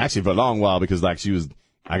 Actually, for a long while, because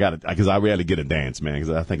because I rarely get a dance, man, because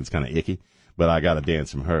I think it's kind of icky, but I got a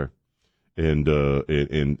dance from her. And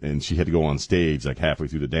she had to go on stage like halfway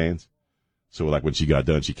through the dance. So like when she got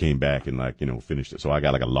done, she came back and finished it. So I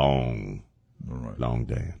got like a long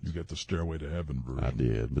dance. You got the Stairway to Heaven version. I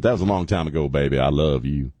did, but that was a long time ago, baby. I love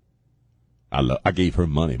you. I gave her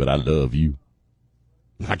money, but I love you.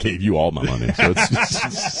 I gave you all my money, so it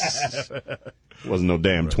wasn't no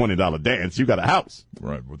damn $20 dance. You got a house,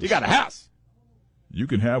 right? You got a house. You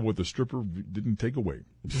can have what the stripper didn't take away.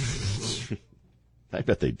 I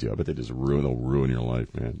bet they do. I bet they'll ruin your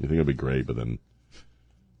life, man. You think it'll be great, but then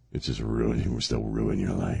it's just ruining. We're still ruining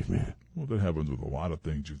your life, man. Well, that happens with a lot of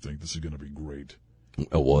things. You think this is going to be great.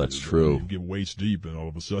 Oh, well, that's true. You get waist deep, and all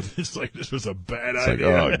of a sudden, it's like, this was a bad It's idea.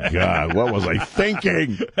 like, oh, God, what was I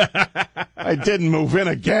thinking? I didn't move in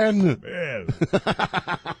again. Man.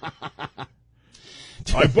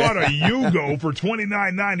 I bought a Yugo for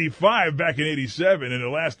 $29.95 back in '87, and it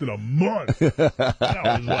lasted a month.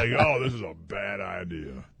 I was like, oh, this is a bad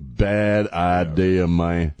idea. Bad idea,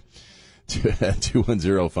 man.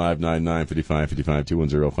 210-599-5555,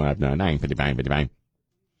 210-599-5555.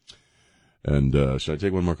 And should I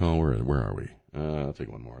take one more call? Where are we? I'll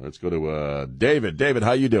take one more. Let's go to David. David,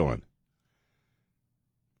 how you doing?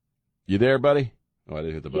 You there, buddy? Oh, I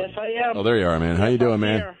didn't hit the button. Yes, I am. Oh, there you are, man. How you doing,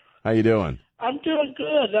 man? Here. How you doing? I'm doing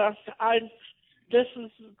good. This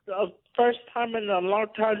is the first time in a long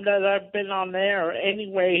time that I've been on air.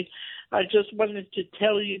 Anyway, I just wanted to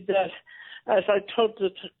tell you that, as I told the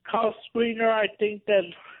call screener, I think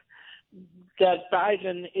that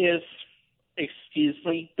Biden is,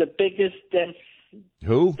 the biggest.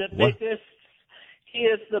 Who? He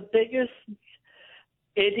is the biggest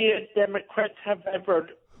idiot Democrats have ever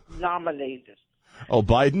nominated. Oh,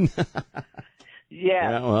 Biden?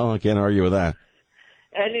 Yeah. Yeah, well, I can't argue with that.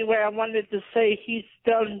 Anyway, I wanted to say he's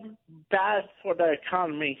done bad for the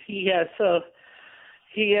economy. He has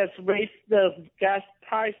raised the gas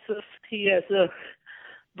prices. He has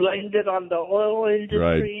blamed it on the oil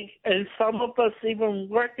industry, right. And some of us even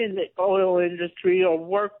work in the oil industry or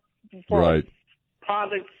work for right.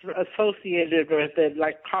 products associated with it,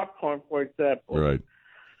 like popcorn, for example. Right.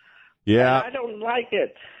 Yeah. And I don't like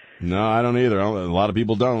it. No, I don't either. A lot of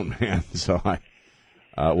people don't, man. So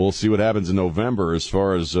we'll see what happens in November as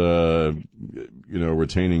far as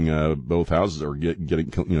retaining both houses or getting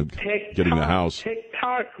the House.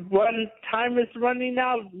 TikTok, one time is running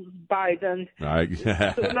out, Biden.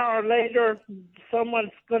 Sooner or later,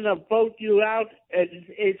 someone's gonna vote you out, and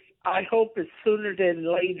I hope it's sooner than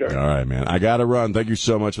later. All right, man. I got to run. Thank you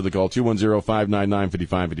so much for the call.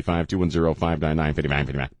 210-599-5555,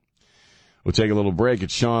 210-599-5555. We'll take a little break.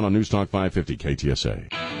 It's Sean on News Talk 550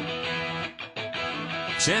 KTSA.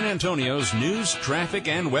 San Antonio's news, traffic,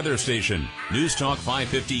 and weather station. News Talk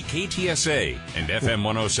 550 KTSA and FM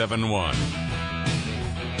 107.1.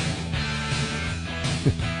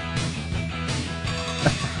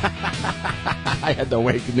 I had to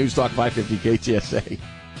wait. News Talk 550 KTSA.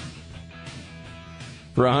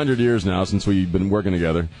 For 100 years now, since we've been working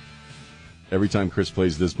together, every time Chris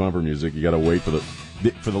plays this bumper music, you got to wait for the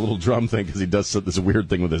little drum thing because he does this weird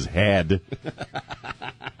thing with his head.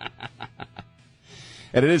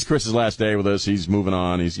 And it is Chris's last day with us. He's moving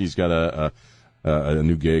on. He's got a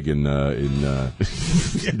new gig in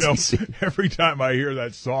DC. Every time I hear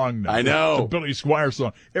that song now, I know. the Billy Squire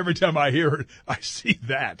song, every time I hear it, I see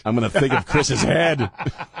that. I'm going to think of Chris's head.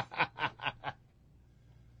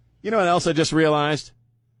 You know what else I just realized?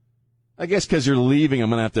 I guess because you're leaving, I'm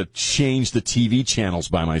going to have to change the TV channels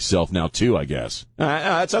by myself now, too, I guess.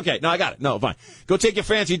 That's okay. No, I got it. No, fine. Go take your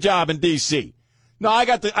fancy job in D.C. No, I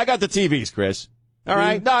got the TVs, Chris. All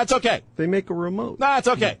right? No, it's okay. They make a remote. No, it's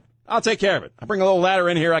okay. I'll take care of it. I bring a little ladder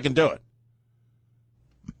in here. I can do it.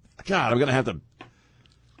 God, I'm going to have to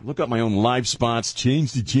look up my own live spots,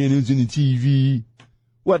 change the channels in the TV.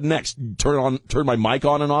 What next? Turn my mic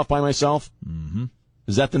on and off by myself? Mm-hmm.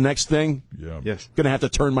 Is that the next thing? Yeah. Yes. Going to have to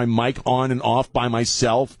turn my mic on and off by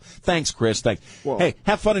myself? Thanks, Chris. Thanks. Well, hey,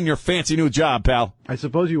 have fun in your fancy new job, pal. I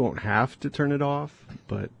suppose you won't have to turn it off,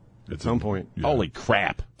 but at some point. Yeah. Holy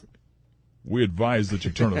crap. We advise that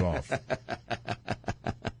you turn it off.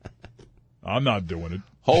 I'm not doing it.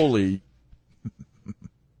 Holy.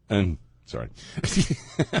 And sorry.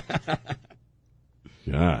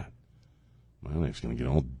 God. My life's going to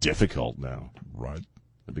get all difficult now. Right.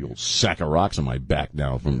 A big old sack of rocks on my back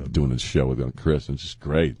now from doing this show with Chris. It's just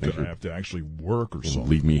great. Going to have to actually work or something.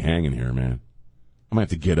 Leave me hanging here, man. I'm going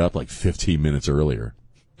to have to get up like 15 minutes earlier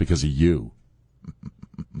because of you.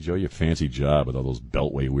 Enjoy your fancy job with all those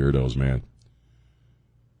Beltway weirdos, man.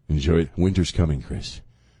 Enjoy it. Winter's coming, Chris.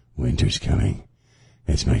 Winter's coming.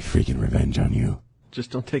 It's my freaking revenge on you.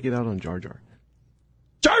 Just don't take it out on Jar Jar.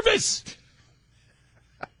 Jarvis!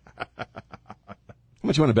 How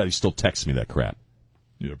much you want to bet he still texts me that crap?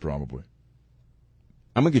 Yeah, probably.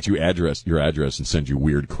 I'm going to get you your address and send you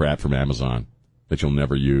weird crap from Amazon that you'll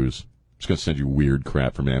never use. I'm just going to send you weird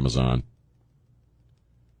crap from Amazon.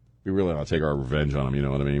 We really want to take our revenge on them, you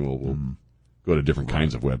know what I mean? We'll go to different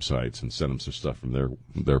kinds of websites and send them some stuff from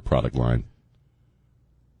their product line.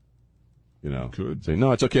 You know, could say,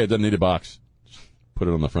 no, it's okay. It doesn't need a box. Just put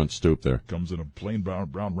it on the front stoop there. Comes in a plain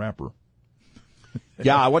brown wrapper.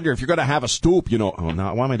 Yeah, I wonder if you're going to have a stoop, you know. Oh,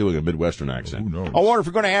 no, why am I doing a Midwestern accent? Who knows? I wonder if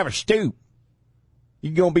you're going to have a stoop.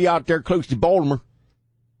 You're going to be out there close to Baltimore.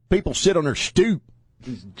 People sit on their stoop.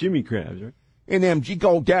 These Jimmy crabs, right? And then you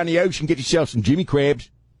go down the ocean, get yourself some Jimmy crabs,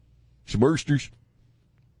 some oysters.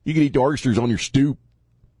 You can eat the oysters on your stoop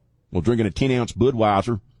while drinking a 10-ounce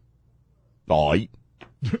Budweiser. All right.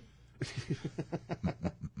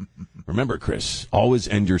 Remember, Chris, always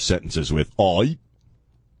end your sentences with all right.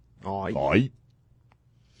 All right. All right.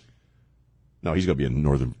 No, he's going to be in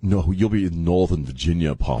you'll be in Northern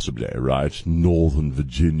Virginia possibly, right? Northern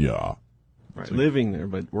Virginia. Right, living there,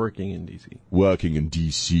 but working in D.C. Working in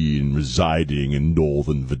D.C. and residing in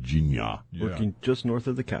Northern Virginia. Yeah. Working just north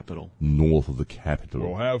of the capital. North of the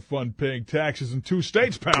capital. Well, have fun paying taxes in 2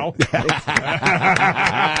 states, pal. Been there,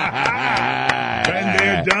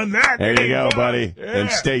 done that. There you go, buddy. Yeah.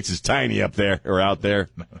 And states is tiny up there, or out there.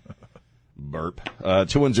 Burp.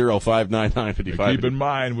 210-599-55. Keep in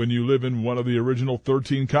mind, when you live in one of the original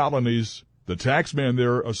 13 colonies, the tax man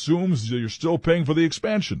there assumes that you're still paying for the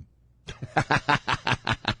expansion.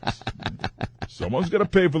 Someone's going to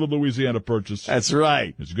pay for the Louisiana Purchase. That's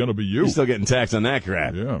right. It's going to be you. You're still getting taxed on that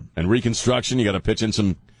crap. Yeah. And Reconstruction, you got to pitch in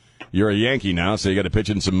some. You're a Yankee now, so you got to pitch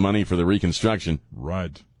in some money for the Reconstruction.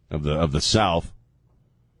 Right. Of the South.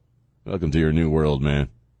 Welcome to your new world, man.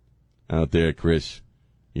 Out there, Chris.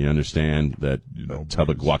 You understand that a tub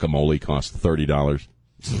of guacamole costs $30.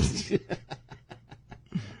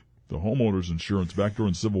 The homeowner's insurance back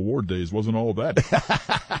during Civil War days wasn't all that.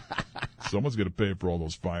 Someone's going to pay for all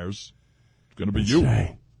those fires. It's going to be That's you.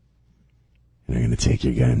 Right. And they're going to take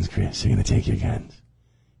your guns, Chris. They're going to take your guns.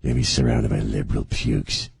 You're going to be surrounded by liberal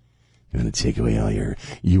pukes. They're going to take away all your...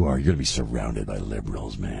 You're going to be surrounded by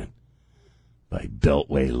liberals, man. By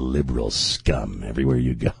Beltway liberal scum everywhere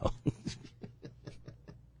you go.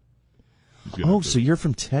 Oh, so you're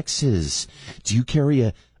from Texas. Do you carry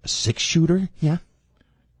a 6-shooter? Yeah?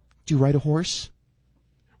 Do you ride a horse?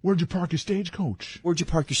 Where'd you park your stagecoach? Where'd you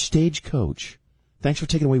park your stagecoach? Thanks for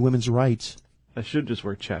taking away women's rights. I should just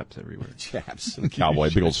wear chaps everywhere. Chaps. And cowboy,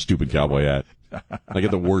 big old stupid cowboy hat. I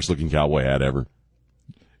get the worst looking cowboy hat ever.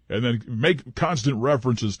 And then make constant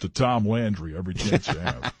references to Tom Landry every chance you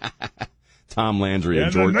have. Tom Landry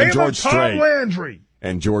and George Strait. Tom Landry.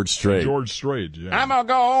 And George Strait. George Strait, yeah. I'm going to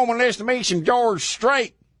go home and listen to me some George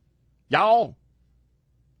Strait. Y'all.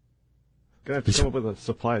 Gonna have to come up with a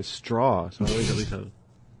supply of straw, so I always at least have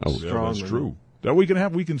straw. Yeah, that's true. That we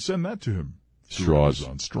can send that to him. Straws.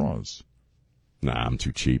 On straws. Nah, I'm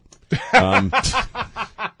too cheap.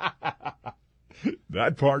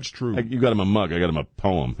 That part's true. You got him a mug. I got him a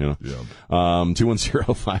poem. You know. Yeah.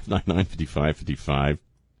 210-599-5555.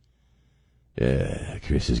 Yeah,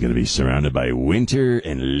 Chris is going to be surrounded by winter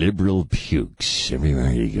and liberal pukes everywhere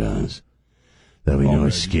he goes. There'll be no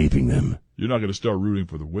escaping them. You're not going to start rooting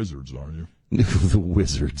for the Wizards, are you? The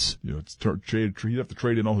Wizards. You know, he'd have to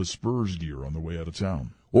trade in all his Spurs gear on the way out of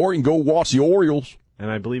town. Or you can go watch the Orioles. And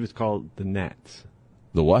I believe it's called the Nats.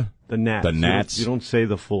 The what? The Nats. The Nats. You don't say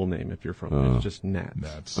the full name if you're from there. It's just Nats.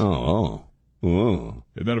 Nats. Oh. And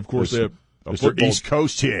then, of course, they have a Mr. football, East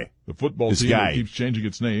Coast here. The football team that keeps changing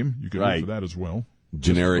its name. You can root for that as well.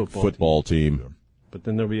 Generic football team. Yeah. But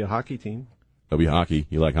then there'll be a hockey team. There'll be hockey.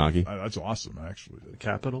 You like hockey? That's awesome, actually. The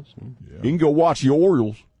Capitals. Yeah. You can go watch the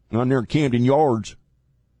Orioles on there in Camden Yards.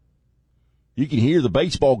 You can hear the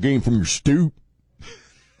baseball game from your stoop.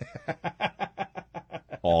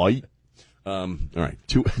 All right. All right.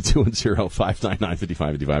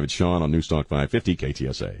 210-599-5555. It's Sean on Newstalk 550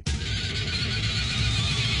 KTSA.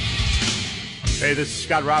 Hey, this is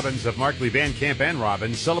Scott Robbins of Markley Van Camp and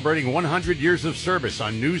Robbins, celebrating 100 years of service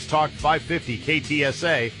on News Talk 550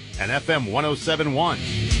 KTSA and FM 107.1.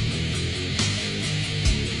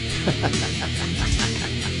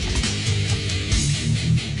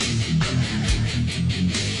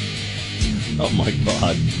 Oh, my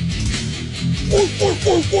God.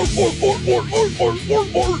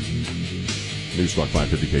 News Talk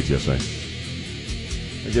 550 KTSA.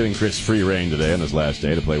 They're giving Chris free reign today on his last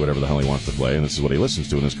day to play whatever the hell he wants to play, and this is what he listens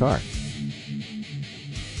to in his car.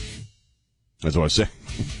 As I was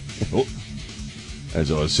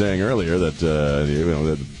saying, earlier, that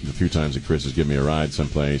that the few times that Chris has given me a ride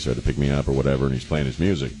someplace or to pick me up or whatever, and he's playing his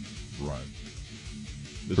music. Right.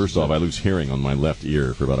 First off, I lose hearing on my left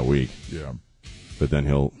ear for about a week. Yeah. But then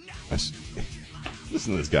listen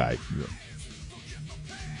to this guy. Yeah.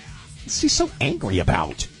 What's he so angry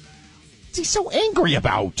about? What's he so angry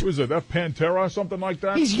about? Who is it? That Pantera or something like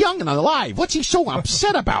that? He's young and alive. What's he so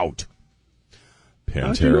upset about? Pantera.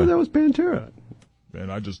 How'd you know that was Pantera? Man,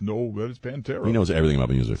 I just know that it's Pantera. He knows everything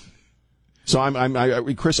about music. So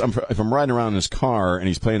Chris, if I'm riding around in his car and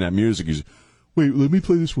he's playing that music, he's, wait, let me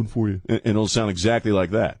play this one for you, and it'll sound exactly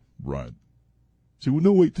like that. Right. So, well,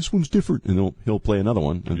 no, wait, this one's different, and he'll play another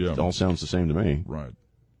one, and it all sounds the same to me. Right.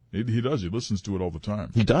 He does. He listens to it all the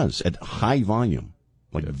time. He does at high volume,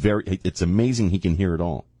 It's amazing he can hear it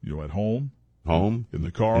all. You know, at home, in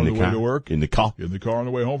the car on the way to work, in the car on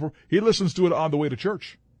the way home. He listens to it on the way to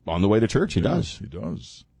church. On the way to church, he does. He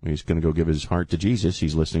does. He's going to go give his heart to Jesus.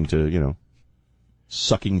 He's listening to,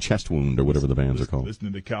 Sucking Chest Wound or whatever the bands are called.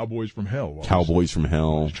 Listening to Cowboys from Hell. Cowboys from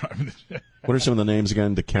Hell. What are some of the names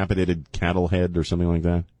again? Decapitated Cattle Head or something like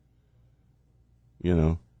that?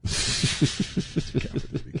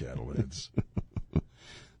 Decapitated Cattle Heads.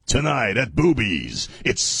 Tonight at Boobies,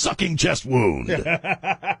 it's Sucking Chest Wound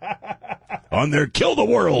on their Kill the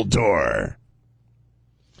World tour.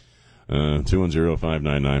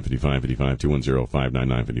 210-599-5555,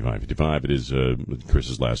 210-599-5555. It is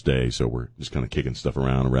Chris's last day, so we're just kind of kicking stuff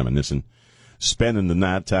around and reminiscing. Spending the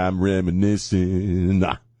nighttime reminiscing.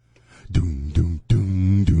 Doom, doom,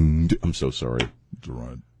 doom, doom, doom. I'm so sorry. That's all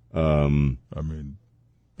right. I mean,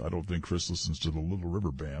 I don't think Chris listens to the Little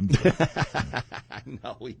River Band.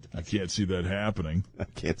 No, he doesn't. I can't see that happening. I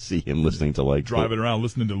can't see him listening to driving around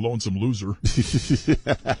listening to Lonesome Loser.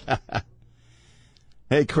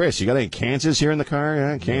 Hey, Chris, you got any Kansas here in the car?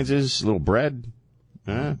 Yeah? Kansas, a little bread?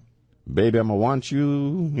 Huh? Baby, I'm going to want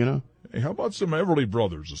you, Hey, how about some Everly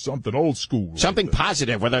Brothers or something old school? Something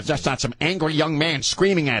positive where there's just not some angry young man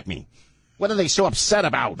screaming at me. What are they so upset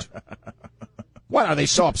about? What are they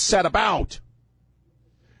so upset about?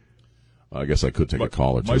 I guess I could take a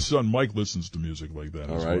call or two. My son Mike listens to music like that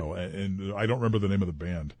as right. well. And I don't remember the name of the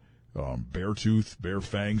band. Beartooth, Bear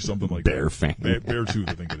Fang, something like Bear that. Fang. Beartooth,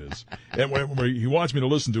 I think it is. And when he wants me to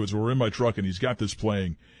listen to it, so we're in my truck and he's got this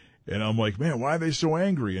playing, and I'm like, man, why are they so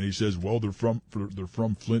angry? And he says, well, they're from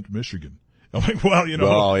Flint, Michigan. I'm like, well,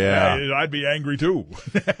 Oh, yeah. I'd be angry too.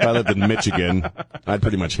 If I lived in Michigan, I'd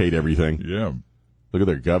pretty much hate everything. Yeah. Look at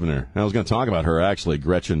their governor. I was going to talk about her, actually,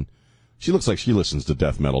 Gretchen. She looks like she listens to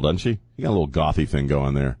death metal, doesn't she? You got a little gothy thing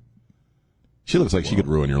going there. She looks like she could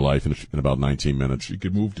ruin your life in about 19 minutes. She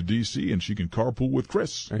could move to D.C. and she can carpool with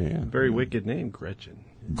Chris. Yeah. Very wicked name, Gretchen.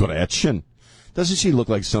 Gretchen. Doesn't she look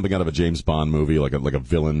like something out of a James Bond movie, like a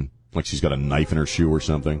villain, like she's got a knife in her shoe or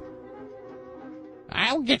something?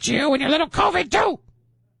 I'll get you and your little COVID too.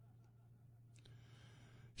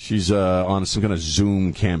 She's on some kind of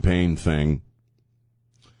Zoom campaign thing,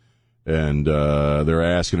 and they're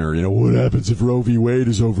asking her, what happens if Roe v. Wade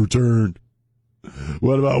is overturned?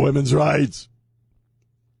 What about women's rights?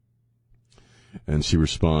 And she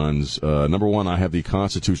responds, number one, I have the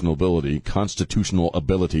constitutional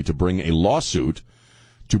ability to bring a lawsuit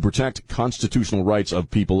to protect constitutional rights of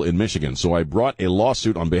people in Michigan. So I brought a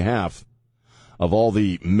lawsuit on behalf of all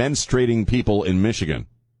the menstruating people in Michigan.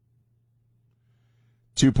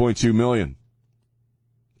 $2.2 million.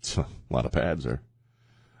 It's a lot of pads there.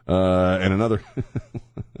 And another,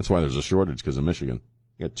 that's why there's a shortage, because of Michigan.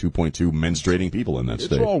 You got 2.2 menstruating people in that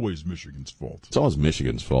state. It's always Michigan's fault. It's always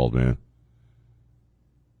Michigan's fault, man.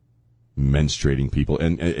 Menstruating people.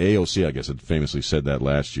 And AOC, I guess, had famously said that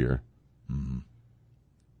last year. Mm-hmm.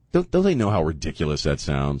 Don't they know how ridiculous that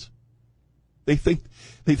sounds? They think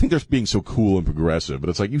they're being so cool and progressive, but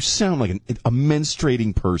it's like, you sound like a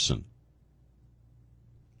menstruating person.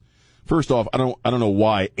 First off, I don't know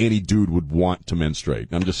why any dude would want to menstruate.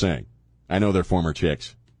 I'm just saying. I know they're former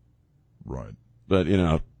chicks. Right. But,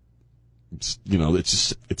 it's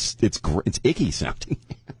icky sounding.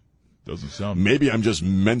 Doesn't sound. Maybe I'm just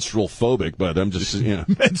menstrual phobic, but I'm just,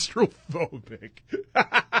 menstrual phobic.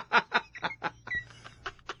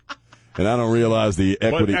 And I don't realize the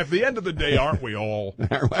equity. But at the end of the day, aren't we all?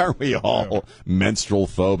 Aren't we all menstrual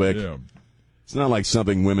phobic? Yeah. It's not like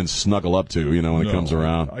something women snuggle up to, when it comes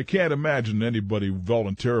around. I can't imagine anybody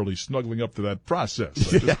voluntarily snuggling up to that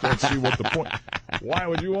process. I just don't see what the point. Why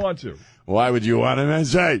would you want to? Why would you want to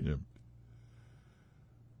menstruate? Yeah.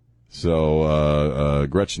 So,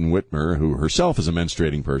 Gretchen Whitmer, who herself is a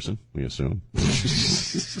menstruating person, we assume.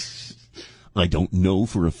 I don't know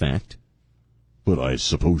for a fact, but I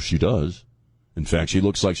suppose she does. In fact, she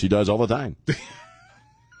looks like she does all the time.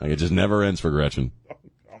 Like, it just never ends for Gretchen.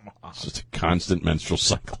 It's just a constant menstrual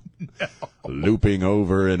cycle. No. Looping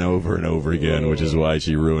over and over and over again, which is why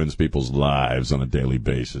she ruins people's lives on a daily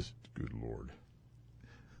basis. Good Lord.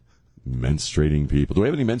 Menstruating people. Do we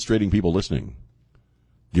have any menstruating people listening?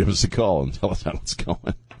 Give us a call and tell us how it's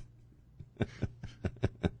going.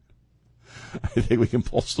 I think we can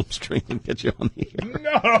pull some string and get you on the air.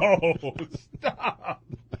 No! Stop!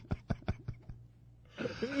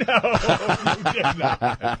 No, you did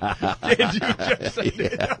not. Did you just say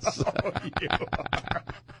yes. No, you are.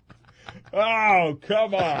 Oh,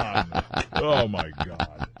 come on. Oh, my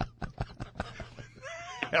God. What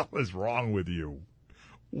the hell is wrong with you?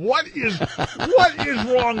 What is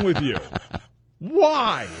wrong with you?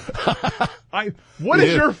 Why? What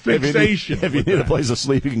is your fixation? If you need a place to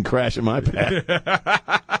sleep, you can crash in my bed.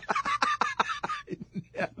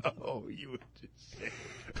 No, you would just say.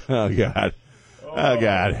 Oh, God. Oh,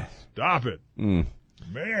 God. Stop it. Mm.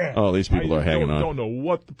 Man. Oh, these people are hanging on. I don't know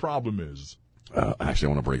what the problem is. Actually, I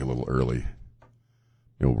want to break a little early.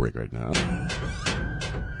 We'll break right now.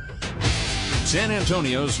 San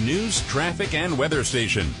Antonio's news, traffic, and weather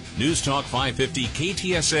station. News Talk 550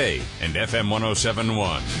 KTSA and FM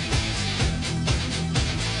 1071.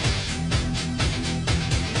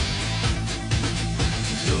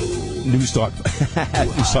 News Talk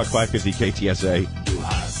 550 KTSA.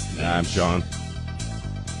 I'm Sean.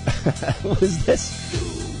 What is this?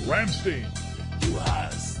 Ramstein.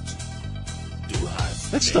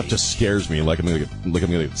 That stuff just scares me, like I'm going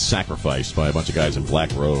to get sacrificed by a bunch of guys in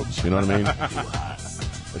black robes. You know what I mean?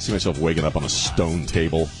 I see myself waking up on a stone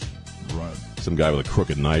table. Right. Some guy with a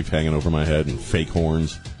crooked knife hanging over my head and fake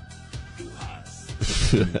horns.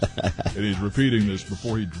 And he's repeating this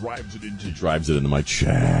before he drives it into you. Drives it into my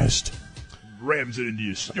chest. Rams it into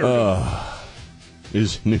your sternum.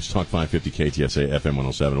 Is News Talk 550 KTSA FM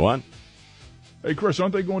 1071. Hey, Chris,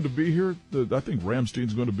 aren't they going to be here? I think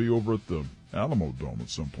Ramstein's going to be over at the Alamo Dome at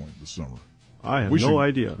some point this summer. I have no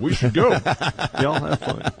idea. We should go. Y'all have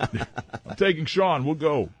fun. I'm taking Sean. We'll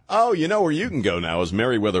go. Oh, you know where you can go now is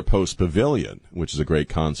Merriweather Post Pavilion, which is a great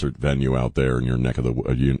concert venue out there in your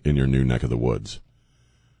new neck of the woods.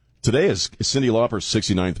 Today is Cyndi Lauper's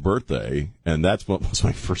 69th birthday, and that's what was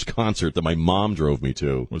my first concert that my mom drove me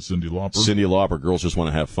to. What's Cyndi Lauper? Cyndi Lauper, Girls Just Want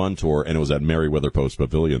to Have Fun tour, and it was at Merriweather Post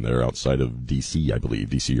Pavilion there outside of D.C., I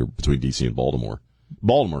believe. D.C. or between D.C. and Baltimore.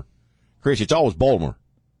 Baltimore. Chris, it's always Baltimore.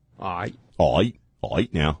 All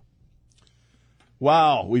right now.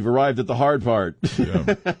 Wow, we've arrived at the hard part.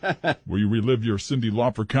 Yeah. Where you relive your Cyndi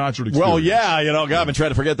Lauper concert experience. Well, yeah, God, I've been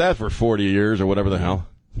trying to forget that for 40 years or whatever the hell.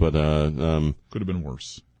 But could have been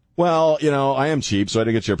worse. Well, I am cheap, so I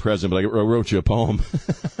didn't get you a present, but I wrote you a poem.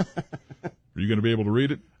 Are you going to be able to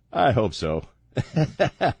read it? I hope so.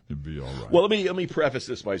 It'd be all right. Well, let me preface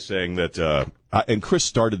this by saying that, and Chris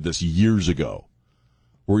started this years ago,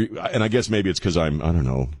 and I guess maybe it's because I'm, I don't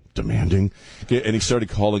know, demanding, and he started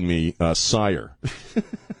calling me sire.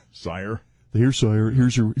 Sire? Here, sire.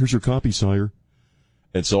 Here's your copy, sire.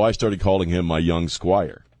 And so I started calling him my young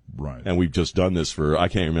squire. Right. And we've just done this for, I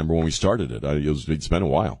can't remember when we started it. It's been a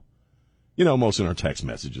while. Most in our text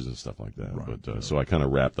messages and stuff like that. Right. But so I kind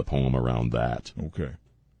of wrapped the poem around that. Okay.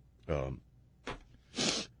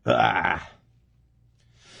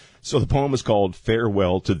 So the poem is called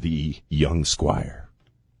Farewell to Thee, Young Squire.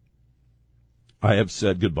 I have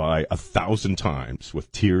said goodbye 1,000 times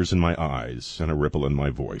with tears in my eyes and a ripple in my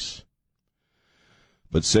voice.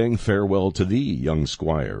 But saying farewell to thee, young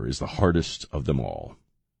squire, is the hardest of them all.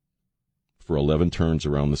 For 11 turns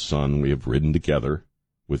around the sun we have ridden together,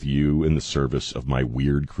 with you in the service of my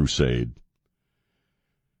weird crusade.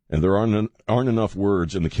 And there aren't enough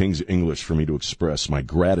words in the King's English for me to express my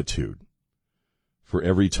gratitude for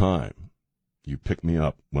every time you picked me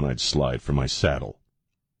up when I'd slide from my saddle,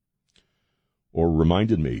 or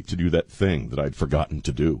reminded me to do that thing that I'd forgotten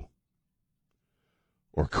to do,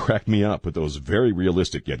 or cracked me up with those very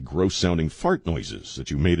realistic yet gross-sounding fart noises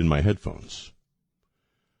that you made in my headphones,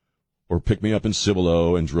 or picked me up in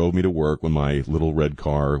Cibolo and drove me to work when my little red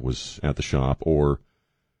car was at the shop, or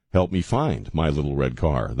helped me find my little red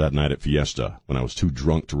car that night at Fiesta when I was too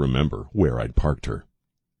drunk to remember where I'd parked her.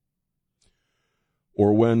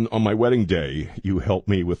 Or when, on my wedding day, you helped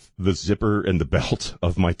me with the zipper and the belt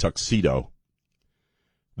of my tuxedo,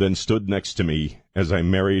 then stood next to me as I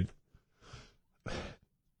married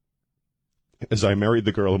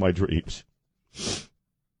the girl of my dreams.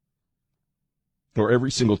 Or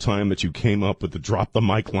every single time that you came up with the drop the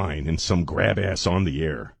mic line in some grab ass on the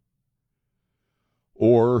air.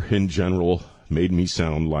 Or, in general, made me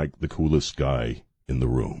sound like the coolest guy in the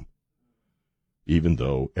room. Even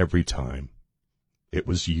though every time it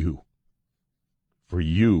was you. For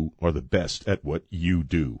you are the best at what you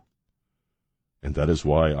do. And that is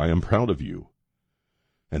why I am proud of you,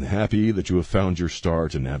 and happy that you have found your star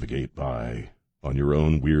to navigate by on your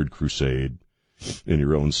own weird crusade, in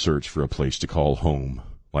your own search for a place to call home,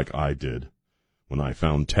 like I did when I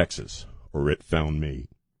found Texas, or it found me.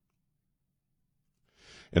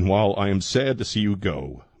 And while I am sad to see you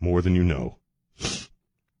go, more than you know,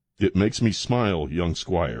 it makes me smile, young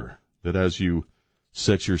squire, that as you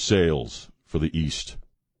set your sails for the east,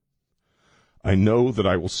 I know that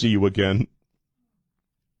I will see you again.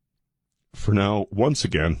 For now, once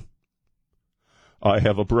again, I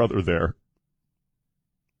have a brother there.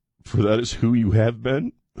 For that is who you have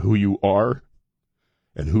been, who you are,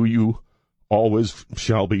 and who you always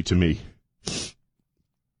shall be to me.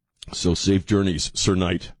 So safe journeys, Sir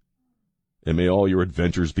Knight, and may all your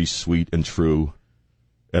adventures be sweet and true.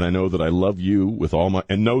 And I know that I love you with all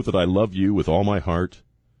my heart.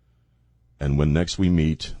 And when next we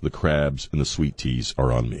meet, the crabs and the sweet teas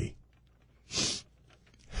are on me.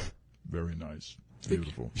 Very nice.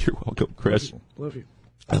 Beautiful. You're welcome, Chris. Love you.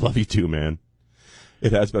 I love you too, man.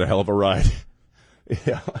 It has been a hell of a ride.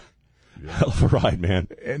 Yeah. Hell of a ride, man.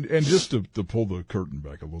 And just to pull the curtain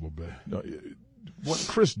back a little bit, what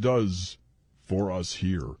Chris does for us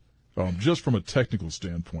here, just from a technical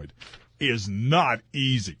standpoint, is not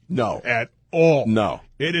easy. No. At all. No.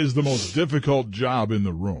 It is the most difficult job in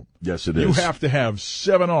the room. Yes, it is. You have to have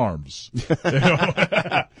 7 arms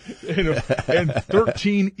and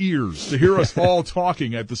 13 ears to hear us all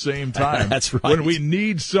talking at the same time. That's right. When we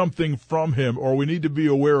need something from him, or we need to be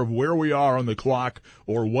aware of where we are on the clock,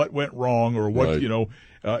 or what went wrong, or what, right.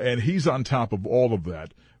 And he's on top of all of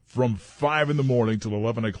that from 5 in the morning till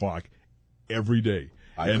 11 o'clock every day.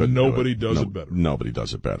 And nobody does it better. Nobody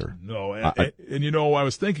does it better. No, and I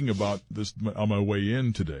was thinking about this on my way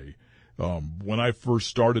in today. When I first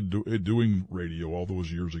started doing radio all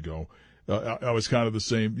those years ago, I was kind of the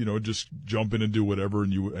same, just jump in and do whatever,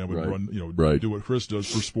 and I would run, right. do what Chris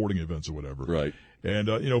does for sporting events or whatever. Right.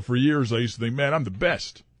 And, for years I used to think, man, I'm the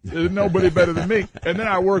best. There's nobody better than me. And then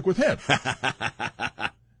I work with him.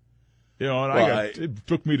 It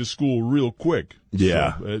took me to school real quick.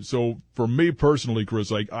 Yeah. So for me personally,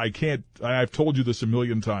 Chris, I've told you this a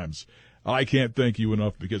million times. I can't thank you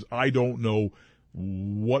enough, because I don't know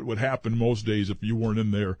what would happen most days if you weren't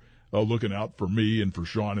in there looking out for me and for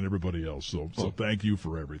Sean and everybody else. So thank you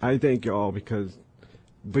for everything. I thank y'all, because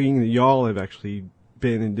being that y'all have actually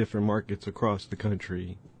been in different markets across the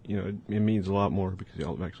country, it means a lot more because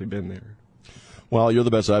y'all have actually been there. Well, you're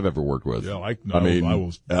the best I've ever worked with. Yeah, I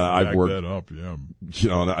will I've back worked that up. Yeah, you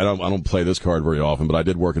know, I don't play this card very often, but I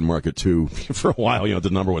did work in Market 2 for a while. You know,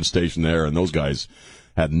 the number one station there, and those guys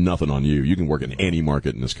had nothing on you. You can work in any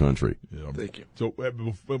market in this country. Yeah. Thank you. So why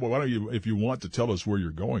don't you, if you want to tell us where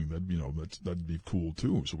you're going, that'd be cool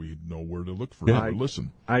too, so we know where to look for you or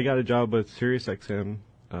listen. I got a job with SiriusXM.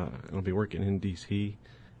 I'll be working in DC.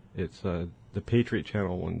 It's the Patriot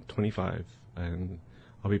Channel 125, and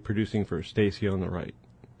I'll be producing for Stacy on the Right.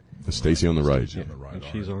 The Stacy on the Right. Yeah. And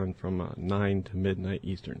she's on from 9 to midnight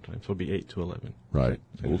Eastern time, so it'll be 8 to 11. Right.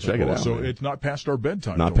 We'll check it out. So man. It's not past our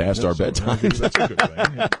bedtime. Not past our bedtime. That's a good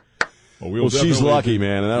thing. Yeah. Well, she's lucky,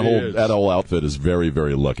 man, and that whole outfit is very,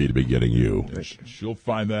 very lucky to be getting you. She'll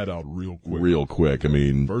find that out real quick. Real quick. I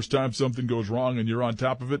mean, first time something goes wrong and you're on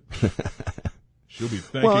top of it, she'll be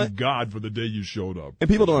thanking God for the day you showed up. And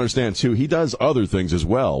people don't understand too. He does other things as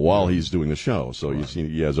well while he's doing the show. So you see,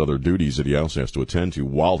 he has other duties that he also has to attend to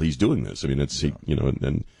while he's doing this. I mean,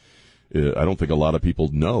 and I don't think a lot of people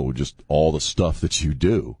know just all the stuff that you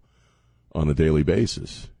do on a daily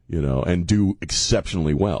basis. You know, and do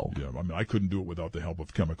exceptionally well. Yeah, I mean, I couldn't do it without the help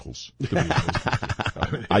of chemicals.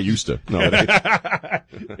 I used to. No,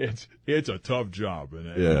 it's a tough job.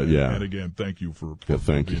 And again, thank you for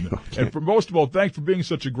thank being you. there. Okay. And for most of all, thanks for being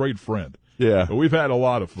such a great friend. Yeah, we've had a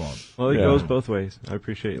lot of fun. Well, it goes both ways. I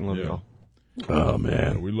appreciate and love y'all. Oh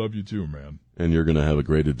man, we love you too, man. And you're gonna have a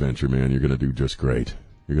great adventure, man. You're gonna do just great.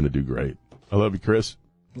 You're gonna do great. I love you, Chris.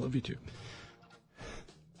 Love you too.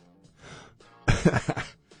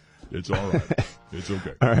 It's all right. It's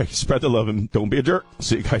okay. All right. Spread the love and don't be a jerk.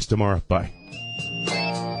 See you guys tomorrow. Bye.